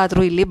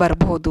ಯಾವುದಾದ್ರೂ ಇಲ್ಲಿ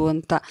ಬರಬಹುದು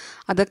ಅಂತ.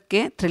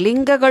 ಅದಕ್ಕೆ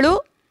ತ್ರಿಲಿಂಗಗಳು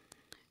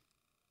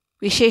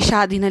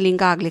ವಿಶೇಷಾಧೀನ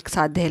ಲಿಂಗ ಆಗ್ಲಿಕ್ಕೆ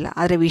ಸಾಧ್ಯ ಇಲ್ಲ,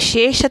 ಆದರೆ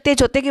ವಿಶೇಷತೆ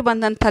ಜೊತೆಗೆ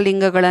ಬಂದಂಥ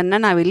ಲಿಂಗಗಳನ್ನು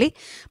ನಾವಿಲ್ಲಿ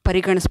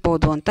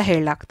ಪರಿಗಣಿಸ್ಬೋದು ಅಂತ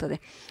ಹೇಳಲಾಗ್ತದೆ.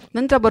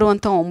 ನಂತರ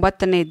ಬರುವಂಥ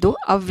 9ನೇದು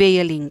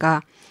ಅವ್ಯಯ ಲಿಂಗ.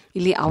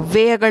 ಇಲ್ಲಿ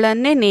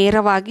ಅವ್ಯಯಗಳನ್ನೇ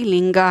ನೇರವಾಗಿ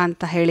ಲಿಂಗ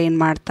ಅಂತ ಹೇಳಿ ಏನು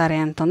ಮಾಡ್ತಾರೆ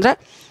ಅಂತಂದರೆ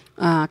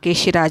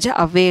ಕೇಶಿರಾಜ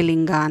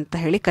ಅವ್ಯಯಲಿಂಗ ಅಂತ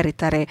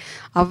ಕರೀತಾರೆ.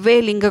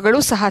 ಅವ್ಯಯಲಿಂಗಗಳು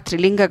ಸಹ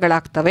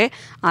ತ್ರಿಲಿಂಗಗಳಾಗ್ತವೆ,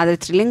 ಆದರೆ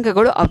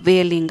ತ್ರಿಲಿಂಗಗಳು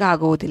ಅವ್ಯಯಲಿಂಗ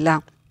ಆಗುವುದಿಲ್ಲ.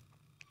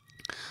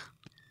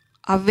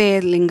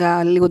 ಅವ್ಯಯಲಿಂಗ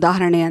ಅಲ್ಲಿ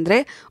ಉದಾಹರಣೆ ಅಂದರೆ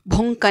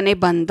ಭೊಂಕನೆ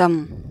ಬಂದಂ,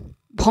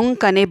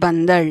 ಭೊಂಕನೆ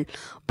ಬಂದಳ್,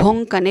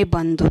 ಭೊಂಕನೆ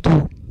ಬಂದುದು.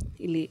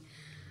 ಇಲ್ಲಿ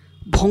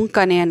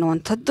ಭೊಂಕನೆ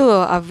ಅನ್ನುವಂಥದ್ದು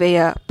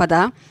ಅವ್ಯಯ ಪದ.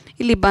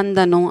 ಇಲ್ಲಿ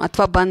ಬಂದನು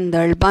ಅಥವಾ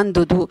ಬಂದಳ್,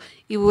 ಬಂದುದು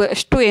ಇವು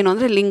ಅಷ್ಟು ಏನು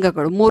ಅಂದರೆ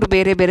ಲಿಂಗಗಳು, 3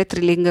 ಬೇರೆ ಬೇರೆ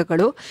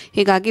ತ್ರಿಲಿಂಗಗಳು.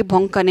 ಹೀಗಾಗಿ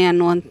ಬೊಂಕನೆ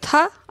ಅನ್ನುವಂಥ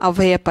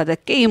ಅವ್ಯಯ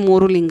ಪದಕ್ಕೆ ಈ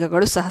 3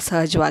 ಲಿಂಗಗಳು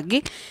ಸಹಜವಾಗಿ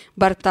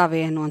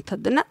ಬರ್ತಾವೆ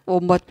ಅನ್ನುವಂಥದ್ದನ್ನು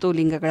 9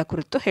 ಲಿಂಗಗಳ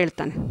ಕುರಿತು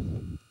ಹೇಳ್ತಾನೆ.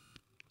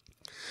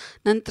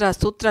 ನಂತರ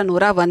ಸೂತ್ರ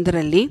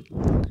 101ರಲ್ಲಿ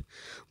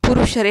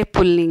ಪುರುಷರೇ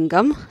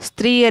ಪುಲ್ಲಿಂಗಂ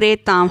ಸ್ತ್ರೀಯರೇ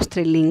ತಾಂ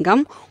ಸ್ತ್ರೀಲಿಂಗಂ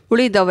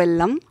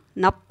ಉಳಿದವೆಲ್ಲಂ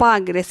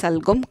ನಪ್ಪಾಗಿರೆ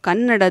ಸಲ್ಗೊಂ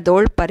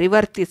ಕನ್ನಡದೋಳ್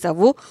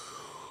ಪರಿವರ್ತಿಸವು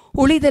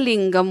ಉಳಿದ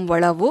ಲಿಂಗಂ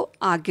ಒಳವು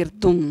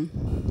ಆಗಿರ್ದುಂ.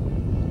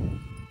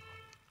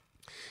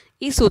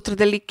 ಈ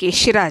ಸೂತ್ರದಲ್ಲಿ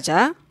ಕೇಶಿರಾಜ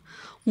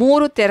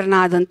 3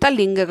 ತೆರನಾದಂಥ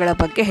ಲಿಂಗಗಳ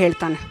ಬಗ್ಗೆ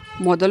ಹೇಳ್ತಾನೆ.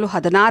 ಮೊದಲು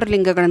 16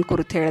 ಲಿಂಗಗಳನ್ನು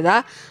ಕುರಿತು ಹೇಳ್ದ,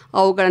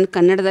 ಅವುಗಳನ್ನು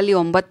ಕನ್ನಡದಲ್ಲಿ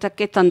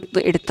 9ಕ್ಕೆ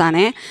ತಂದು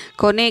ಇಡ್ತಾನೆ.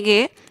 ಕೊನೆಗೆ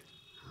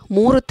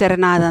 3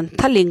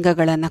 ತೆರನಾದಂಥ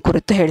ಲಿಂಗಗಳನ್ನು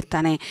ಕುರಿತು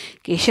ಹೇಳ್ತಾನೆ.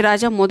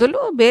 ಕೇಶಿರಾಜ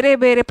ಮೊದಲು ಬೇರೆ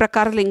ಬೇರೆ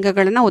ಪ್ರಕಾರದ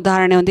ಲಿಂಗಗಳನ್ನು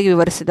ಉದಾಹರಣೆಯೊಂದಿಗೆ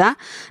ವಿವರಿಸಿದ.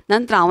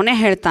 ನಂತರ ಅವನೇ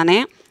ಹೇಳ್ತಾನೆ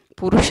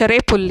ಪುರುಷರೇ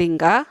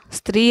ಪುಲ್ಲಿಂಗ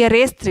ಸ್ತ್ರೀಯರೇ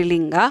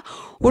ಸ್ತ್ರೀಲಿಂಗ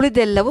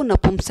ಉಳಿದೆಲ್ಲವೂ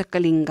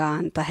ನಪುಂಸಕಲಿಂಗ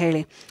ಅಂತ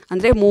ಹೇಳಿ.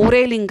 ಅಂದರೆ 3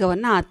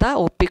 ಲಿಂಗವನ್ನು ಆತ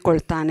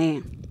ಒಪ್ಪಿಕೊಳ್ತಾನೆ.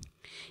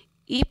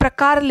 ಈ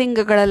ಪ್ರಕಾರ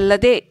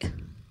ಲಿಂಗಗಳಲ್ಲದೆ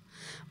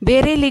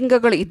ಬೇರೆ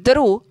ಲಿಂಗಗಳು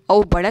ಇದ್ದರೂ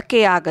ಅವು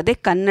ಬಳಕೆಯಾಗದೆ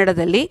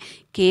ಕನ್ನಡದಲ್ಲಿ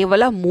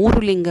ಕೇವಲ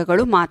 3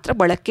 ಲಿಂಗಗಳು ಮಾತ್ರ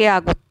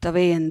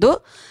ಬಳಕೆಯಾಗುತ್ತವೆ ಎಂದು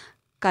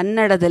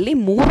ಕನ್ನಡದಲ್ಲಿ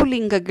 3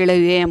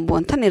 ಲಿಂಗಗಳಿವೆ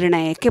ಎಂಬುವಂಥ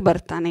ನಿರ್ಣಯಕ್ಕೆ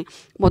ಬರ್ತಾನೆ.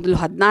 ಮೊದಲು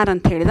 16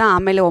 ಅಂತ ಹೇಳಿದ,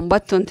 ಆಮೇಲೆ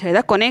 9 ಅಂತ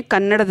ಹೇಳಿದ, ಕೊನೆ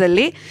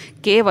ಕನ್ನಡದಲ್ಲಿ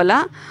ಕೇವಲ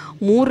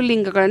 3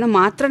 ಲಿಂಗಗಳನ್ನು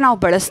ಮಾತ್ರ ನಾವು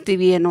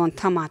ಬಳಸ್ತೀವಿ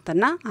ಅನ್ನುವಂಥ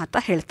ಮಾತನ್ನು ಆತ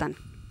ಹೇಳ್ತಾನೆ.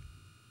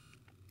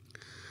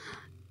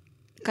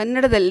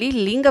 ಕನ್ನಡದಲ್ಲಿ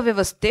ಲಿಂಗ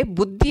ವ್ಯವಸ್ಥೆ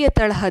ಬುದ್ಧಿಯ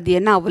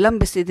ತಳಹದಿಯನ್ನು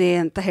ಅವಲಂಬಿಸಿದೆ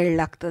ಅಂತ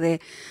ಹೇಳಲಾಗ್ತದೆ.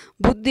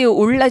 ಬುದ್ಧಿ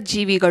ಉಳ್ಳ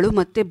ಜೀವಿಗಳು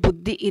ಮತ್ತು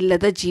ಬುದ್ಧಿ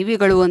ಇಲ್ಲದ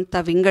ಜೀವಿಗಳು ಅಂತ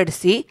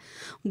ವಿಂಗಡಿಸಿ,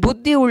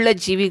 ಬುದ್ಧಿ ಉಳ್ಳ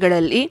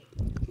ಜೀವಿಗಳಲ್ಲಿ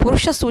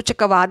ಪುರುಷ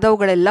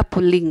ಸೂಚಕವಾದವುಗಳೆಲ್ಲ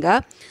ಪುಲ್ಲಿಂಗ,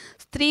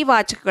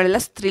 ಸ್ತ್ರೀವಾಚಕಗಳೆಲ್ಲ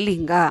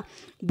ಸ್ತ್ರೀಲಿಂಗ,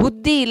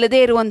 ಬುದ್ಧಿ ಇಲ್ಲದೇ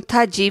ಇರುವಂಥ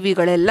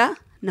ಜೀವಿಗಳೆಲ್ಲ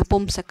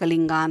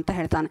ನಪುಂಸಕಲಿಂಗ ಅಂತ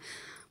ಹೇಳ್ತಾನೆ.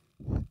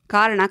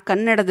 ಕಾರಣ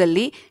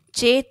ಕನ್ನಡದಲ್ಲಿ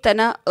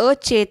ಚೇತನ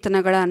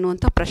ಅಚೇತನಗಳ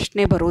ಅನ್ನುವಂಥ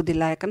ಪ್ರಶ್ನೆ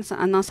ಬರುವುದಿಲ್ಲ.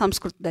 ಯಾಕಂದ್ರೆ ನಾವು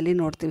ಸಂಸ್ಕೃತದಲ್ಲಿ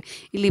ನೋಡ್ತೀವಿ.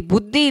 ಇಲ್ಲಿ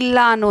ಬುದ್ಧಿ ಇಲ್ಲ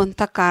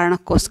ಅನ್ನುವಂಥ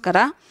ಕಾರಣಕ್ಕೋಸ್ಕರ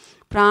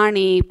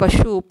ಪ್ರಾಣಿ,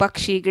 ಪಶು,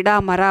 ಪಕ್ಷಿ, ಗಿಡ,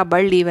 ಮರ,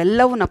 ಬಳ್ಳಿ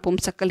ಇವೆಲ್ಲವೂ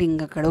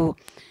ನಪುಂಸಕಲಿಂಗಗಳು.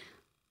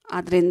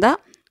 ಆದ್ದರಿಂದ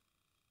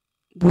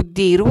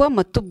ಬುದ್ಧಿ ಇರುವ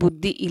ಮತ್ತು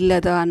ಬುದ್ಧಿ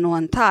ಇಲ್ಲದ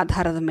ಅನ್ನುವಂಥ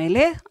ಆಧಾರದ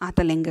ಮೇಲೆ ಆತ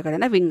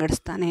ಲಿಂಗಗಳನ್ನು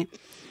ವಿಂಗಡಿಸ್ತಾನೆ.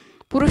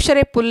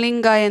 ಪುರುಷರೇ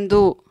ಪುಲ್ಲಿಂಗ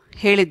ಎಂದು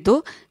ಹೇಳಿದ್ದು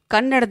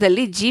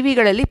ಕನ್ನಡದಲ್ಲಿ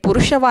ಜೀವಿಗಳಲ್ಲಿ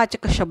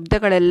ಪುರುಷವಾಚಕ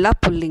ಶಬ್ದಗಳೆಲ್ಲ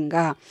ಪುಲ್ಲಿಂಗ.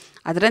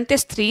 ಅದರಂತೆ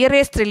ಸ್ತ್ರೀಯರೇ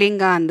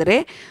ಸ್ತ್ರೀಲಿಂಗ ಅಂದರೆ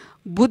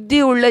ಬುದ್ಧಿ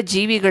ಉಳ್ಳ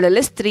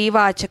ಜೀವಿಗಳಲ್ಲಿ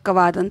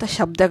ಸ್ತ್ರೀವಾಚಕವಾದಂಥ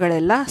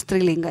ಶಬ್ದಗಳೆಲ್ಲ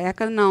ಸ್ತ್ರೀಲಿಂಗ.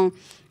 ಯಾಕಂದ್ರೆ ನಾವು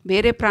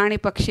ಬೇರೆ ಪ್ರಾಣಿ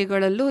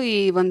ಪಕ್ಷಿಗಳಲ್ಲೂ ಈ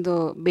ಒಂದು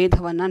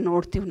ಭೇದವನ್ನು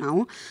ನೋಡ್ತೀವಿ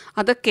ನಾವು.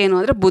 ಅದಕ್ಕೇನು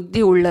ಅಂದರೆ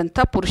ಬುದ್ಧಿ ಉಳ್ಳಂಥ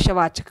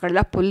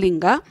ಪುರುಷವಾಚಕಗಳೆಲ್ಲ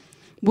ಪುಲ್ಲಿಂಗ,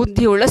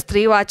 ಬುದ್ಧಿ ಉಳ್ಳ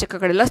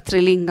ಸ್ತ್ರೀವಾಚಕಗಳೆಲ್ಲ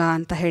ಸ್ತ್ರೀಲಿಂಗ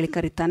ಅಂತ ಹೇಳಿ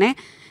ಕರೀತಾನೆ.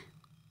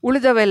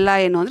 ಉಳಿದವೆಲ್ಲ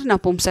ಏನು ಅಂದರೆ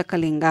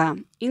ನಪುಂಸಕಲಿಂಗ.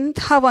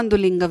 ಇಂಥ ಒಂದು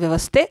ಲಿಂಗ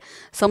ವ್ಯವಸ್ಥೆ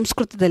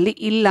ಸಂಸ್ಕೃತದಲ್ಲಿ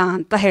ಇಲ್ಲ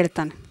ಅಂತ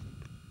ಹೇಳ್ತಾನೆ.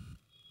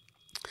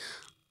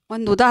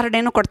 ಒಂದು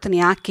ಉದಾಹರಣೆಯನ್ನು ಕೊಡ್ತೀನಿ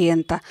ಯಾಕೆ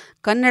ಅಂತ.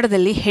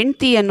 ಕನ್ನಡದಲ್ಲಿ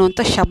ಹೆಂಡತಿ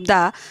ಅನ್ನುವಂಥ ಶಬ್ದ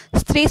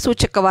ಸ್ತ್ರೀ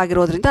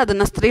ಸೂಚಕವಾಗಿರೋದ್ರಿಂದ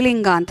ಅದನ್ನು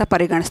ಸ್ತ್ರೀಲಿಂಗ ಅಂತ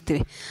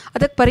ಪರಿಗಣಿಸ್ತೀವಿ.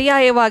 ಅದಕ್ಕೆ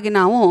ಪರ್ಯಾಯವಾಗಿ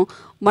ನಾವು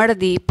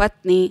ಮಡದಿ,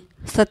 ಪತ್ನಿ,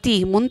 ಸತಿ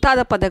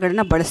ಮುಂತಾದ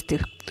ಪದಗಳನ್ನು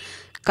ಬಳಸ್ತೀವಿ.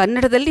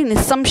 ಕನ್ನಡದಲ್ಲಿ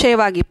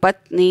ನಿಸ್ಸಂಶಯವಾಗಿ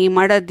ಪತ್ನಿ,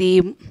 ಮಡದಿ,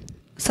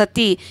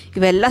 ಸತಿ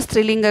ಇವೆಲ್ಲ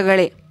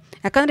ಸ್ತ್ರೀಲಿಂಗಗಳೇ,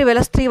 ಯಾಕಂದರೆ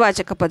ಇವೆಲ್ಲ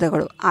ಸ್ತ್ರೀವಾಚಕ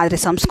ಪದಗಳು. ಆದರೆ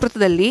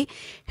ಸಂಸ್ಕೃತದಲ್ಲಿ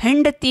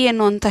ಹೆಂಡತಿ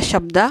ಅನ್ನುವಂಥ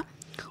ಶಬ್ದ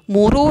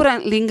 3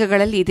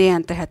 ಲಿಂಗಗಳಲ್ಲಿ ಇದೆ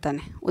ಅಂತ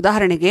ಹೇಳ್ತಾನೆ.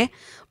 ಉದಾಹರಣೆಗೆ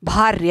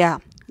ಭಾರ್ಯ,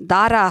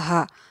 ದಾರಾಹ,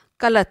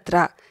 ಕಲತ್ರ,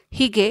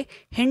 ಹೀಗೆ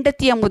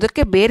ಹೆಂಡತಿ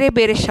ಎಂಬುದಕ್ಕೆ ಬೇರೆ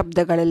ಬೇರೆ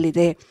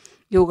ಶಬ್ದಗಳಲ್ಲಿದೆ.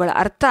 ಇವುಗಳ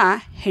ಅರ್ಥ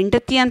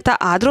ಹೆಂಡತಿ ಅಂತ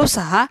ಆದರೂ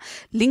ಸಹ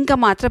ಲಿಂಗ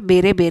ಮಾತ್ರ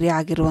ಬೇರೆ ಬೇರೆ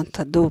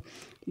ಆಗಿರುವಂಥದ್ದು.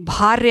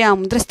 ಭಾರ್ಯ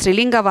ಅಂದರೆ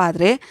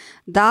ಸ್ತ್ರೀಲಿಂಗವಾದರೆ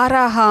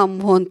ದಾರಾಹ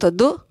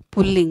ಎಂಬುವಂಥದ್ದು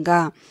ಪುಲ್ಲಿಂಗ,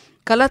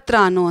 ಕಲತ್ರ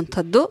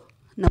ಅನ್ನುವಂಥದ್ದು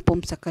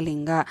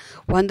ನಪುಂಸಕಲಿಂಗ.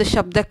 ಒಂದು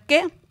ಶಬ್ದಕ್ಕೆ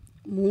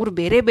 3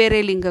 ಬೇರೆ ಬೇರೆ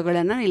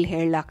ಲಿಂಗಗಳನ್ನು ಇಲ್ಲಿ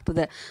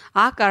ಹೇಳಲಾಗ್ತದೆ.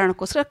 ಆ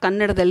ಕಾರಣಕ್ಕೋಸ್ಕರ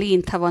ಕನ್ನಡದಲ್ಲಿ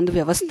ಇಂಥ ಒಂದು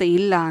ವ್ಯವಸ್ಥೆ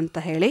ಇಲ್ಲ ಅಂತ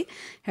ಹೇಳಿ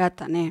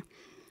ಹೇಳ್ತಾನೆ.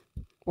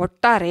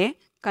 ಒಟ್ಟಾರೆ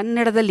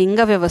ಕನ್ನಡದ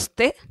ಲಿಂಗ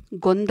ವ್ಯವಸ್ಥೆ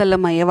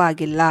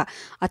ಗೊಂದಲಮಯವಾಗಿಲ್ಲ,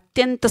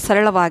 ಅತ್ಯಂತ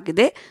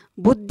ಸರಳವಾಗಿದೆ,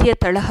 ಬುದ್ಧಿಯ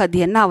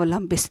ತಳಹದಿಯನ್ನು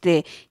ಅವಲಂಬಿಸಿದೆ.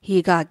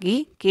 ಹೀಗಾಗಿ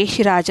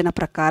ಕೇಶಿರಾಜನ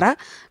ಪ್ರಕಾರ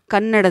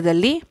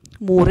ಕನ್ನಡದಲ್ಲಿ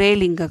 3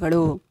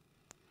 ಲಿಂಗಗಳು.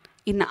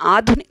 ಇನ್ನು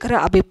ಆಧುನಿಕರ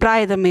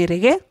ಅಭಿಪ್ರಾಯದ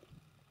ಮೇರೆಗೆ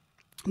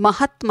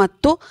ಮಹತ್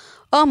ಮತ್ತು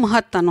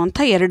ಅಮಹತ್ ಅನ್ನುವಂಥ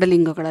 2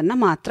 ಲಿಂಗಗಳನ್ನು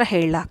ಮಾತ್ರ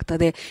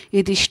ಹೇಳಲಾಗ್ತದೆ.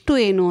 ಇದಿಷ್ಟು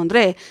ಏನು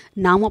ಅಂದರೆ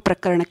ನಾಮ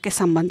ಪ್ರಕರಣಕ್ಕೆ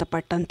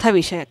ಸಂಬಂಧಪಟ್ಟಂಥ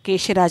ವಿಷಯ.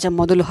 ಕೇಶಿರಾಜ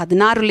ಮೊದಲು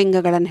 16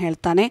 ಲಿಂಗಗಳನ್ನು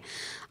ಹೇಳ್ತಾನೆ,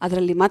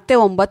 ಅದರಲ್ಲಿ ಮತ್ತೆ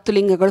 9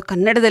 ಲಿಂಗಗಳು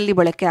ಕನ್ನಡದಲ್ಲಿ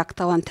ಬಳಕೆ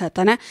ಆಗ್ತಾವೆ ಅಂತ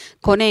ಹೇಳ್ತಾನೆ.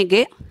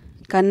 ಕೊನೆಗೆ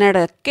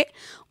ಕನ್ನಡಕ್ಕೆ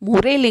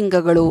 3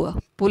 ಲಿಂಗಗಳು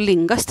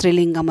ಪುಲ್ಲಿಂಗ,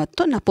 ಸ್ತ್ರೀಲಿಂಗ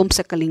ಮತ್ತು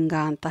ನಪುಂಸಕಲಿಂಗ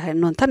ಅಂತ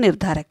ಎನ್ನುವಂಥ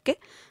ನಿರ್ಧಾರಕ್ಕೆ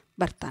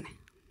ಬರ್ತಾನೆ.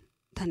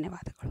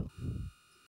 ಧನ್ಯವಾದಗಳು.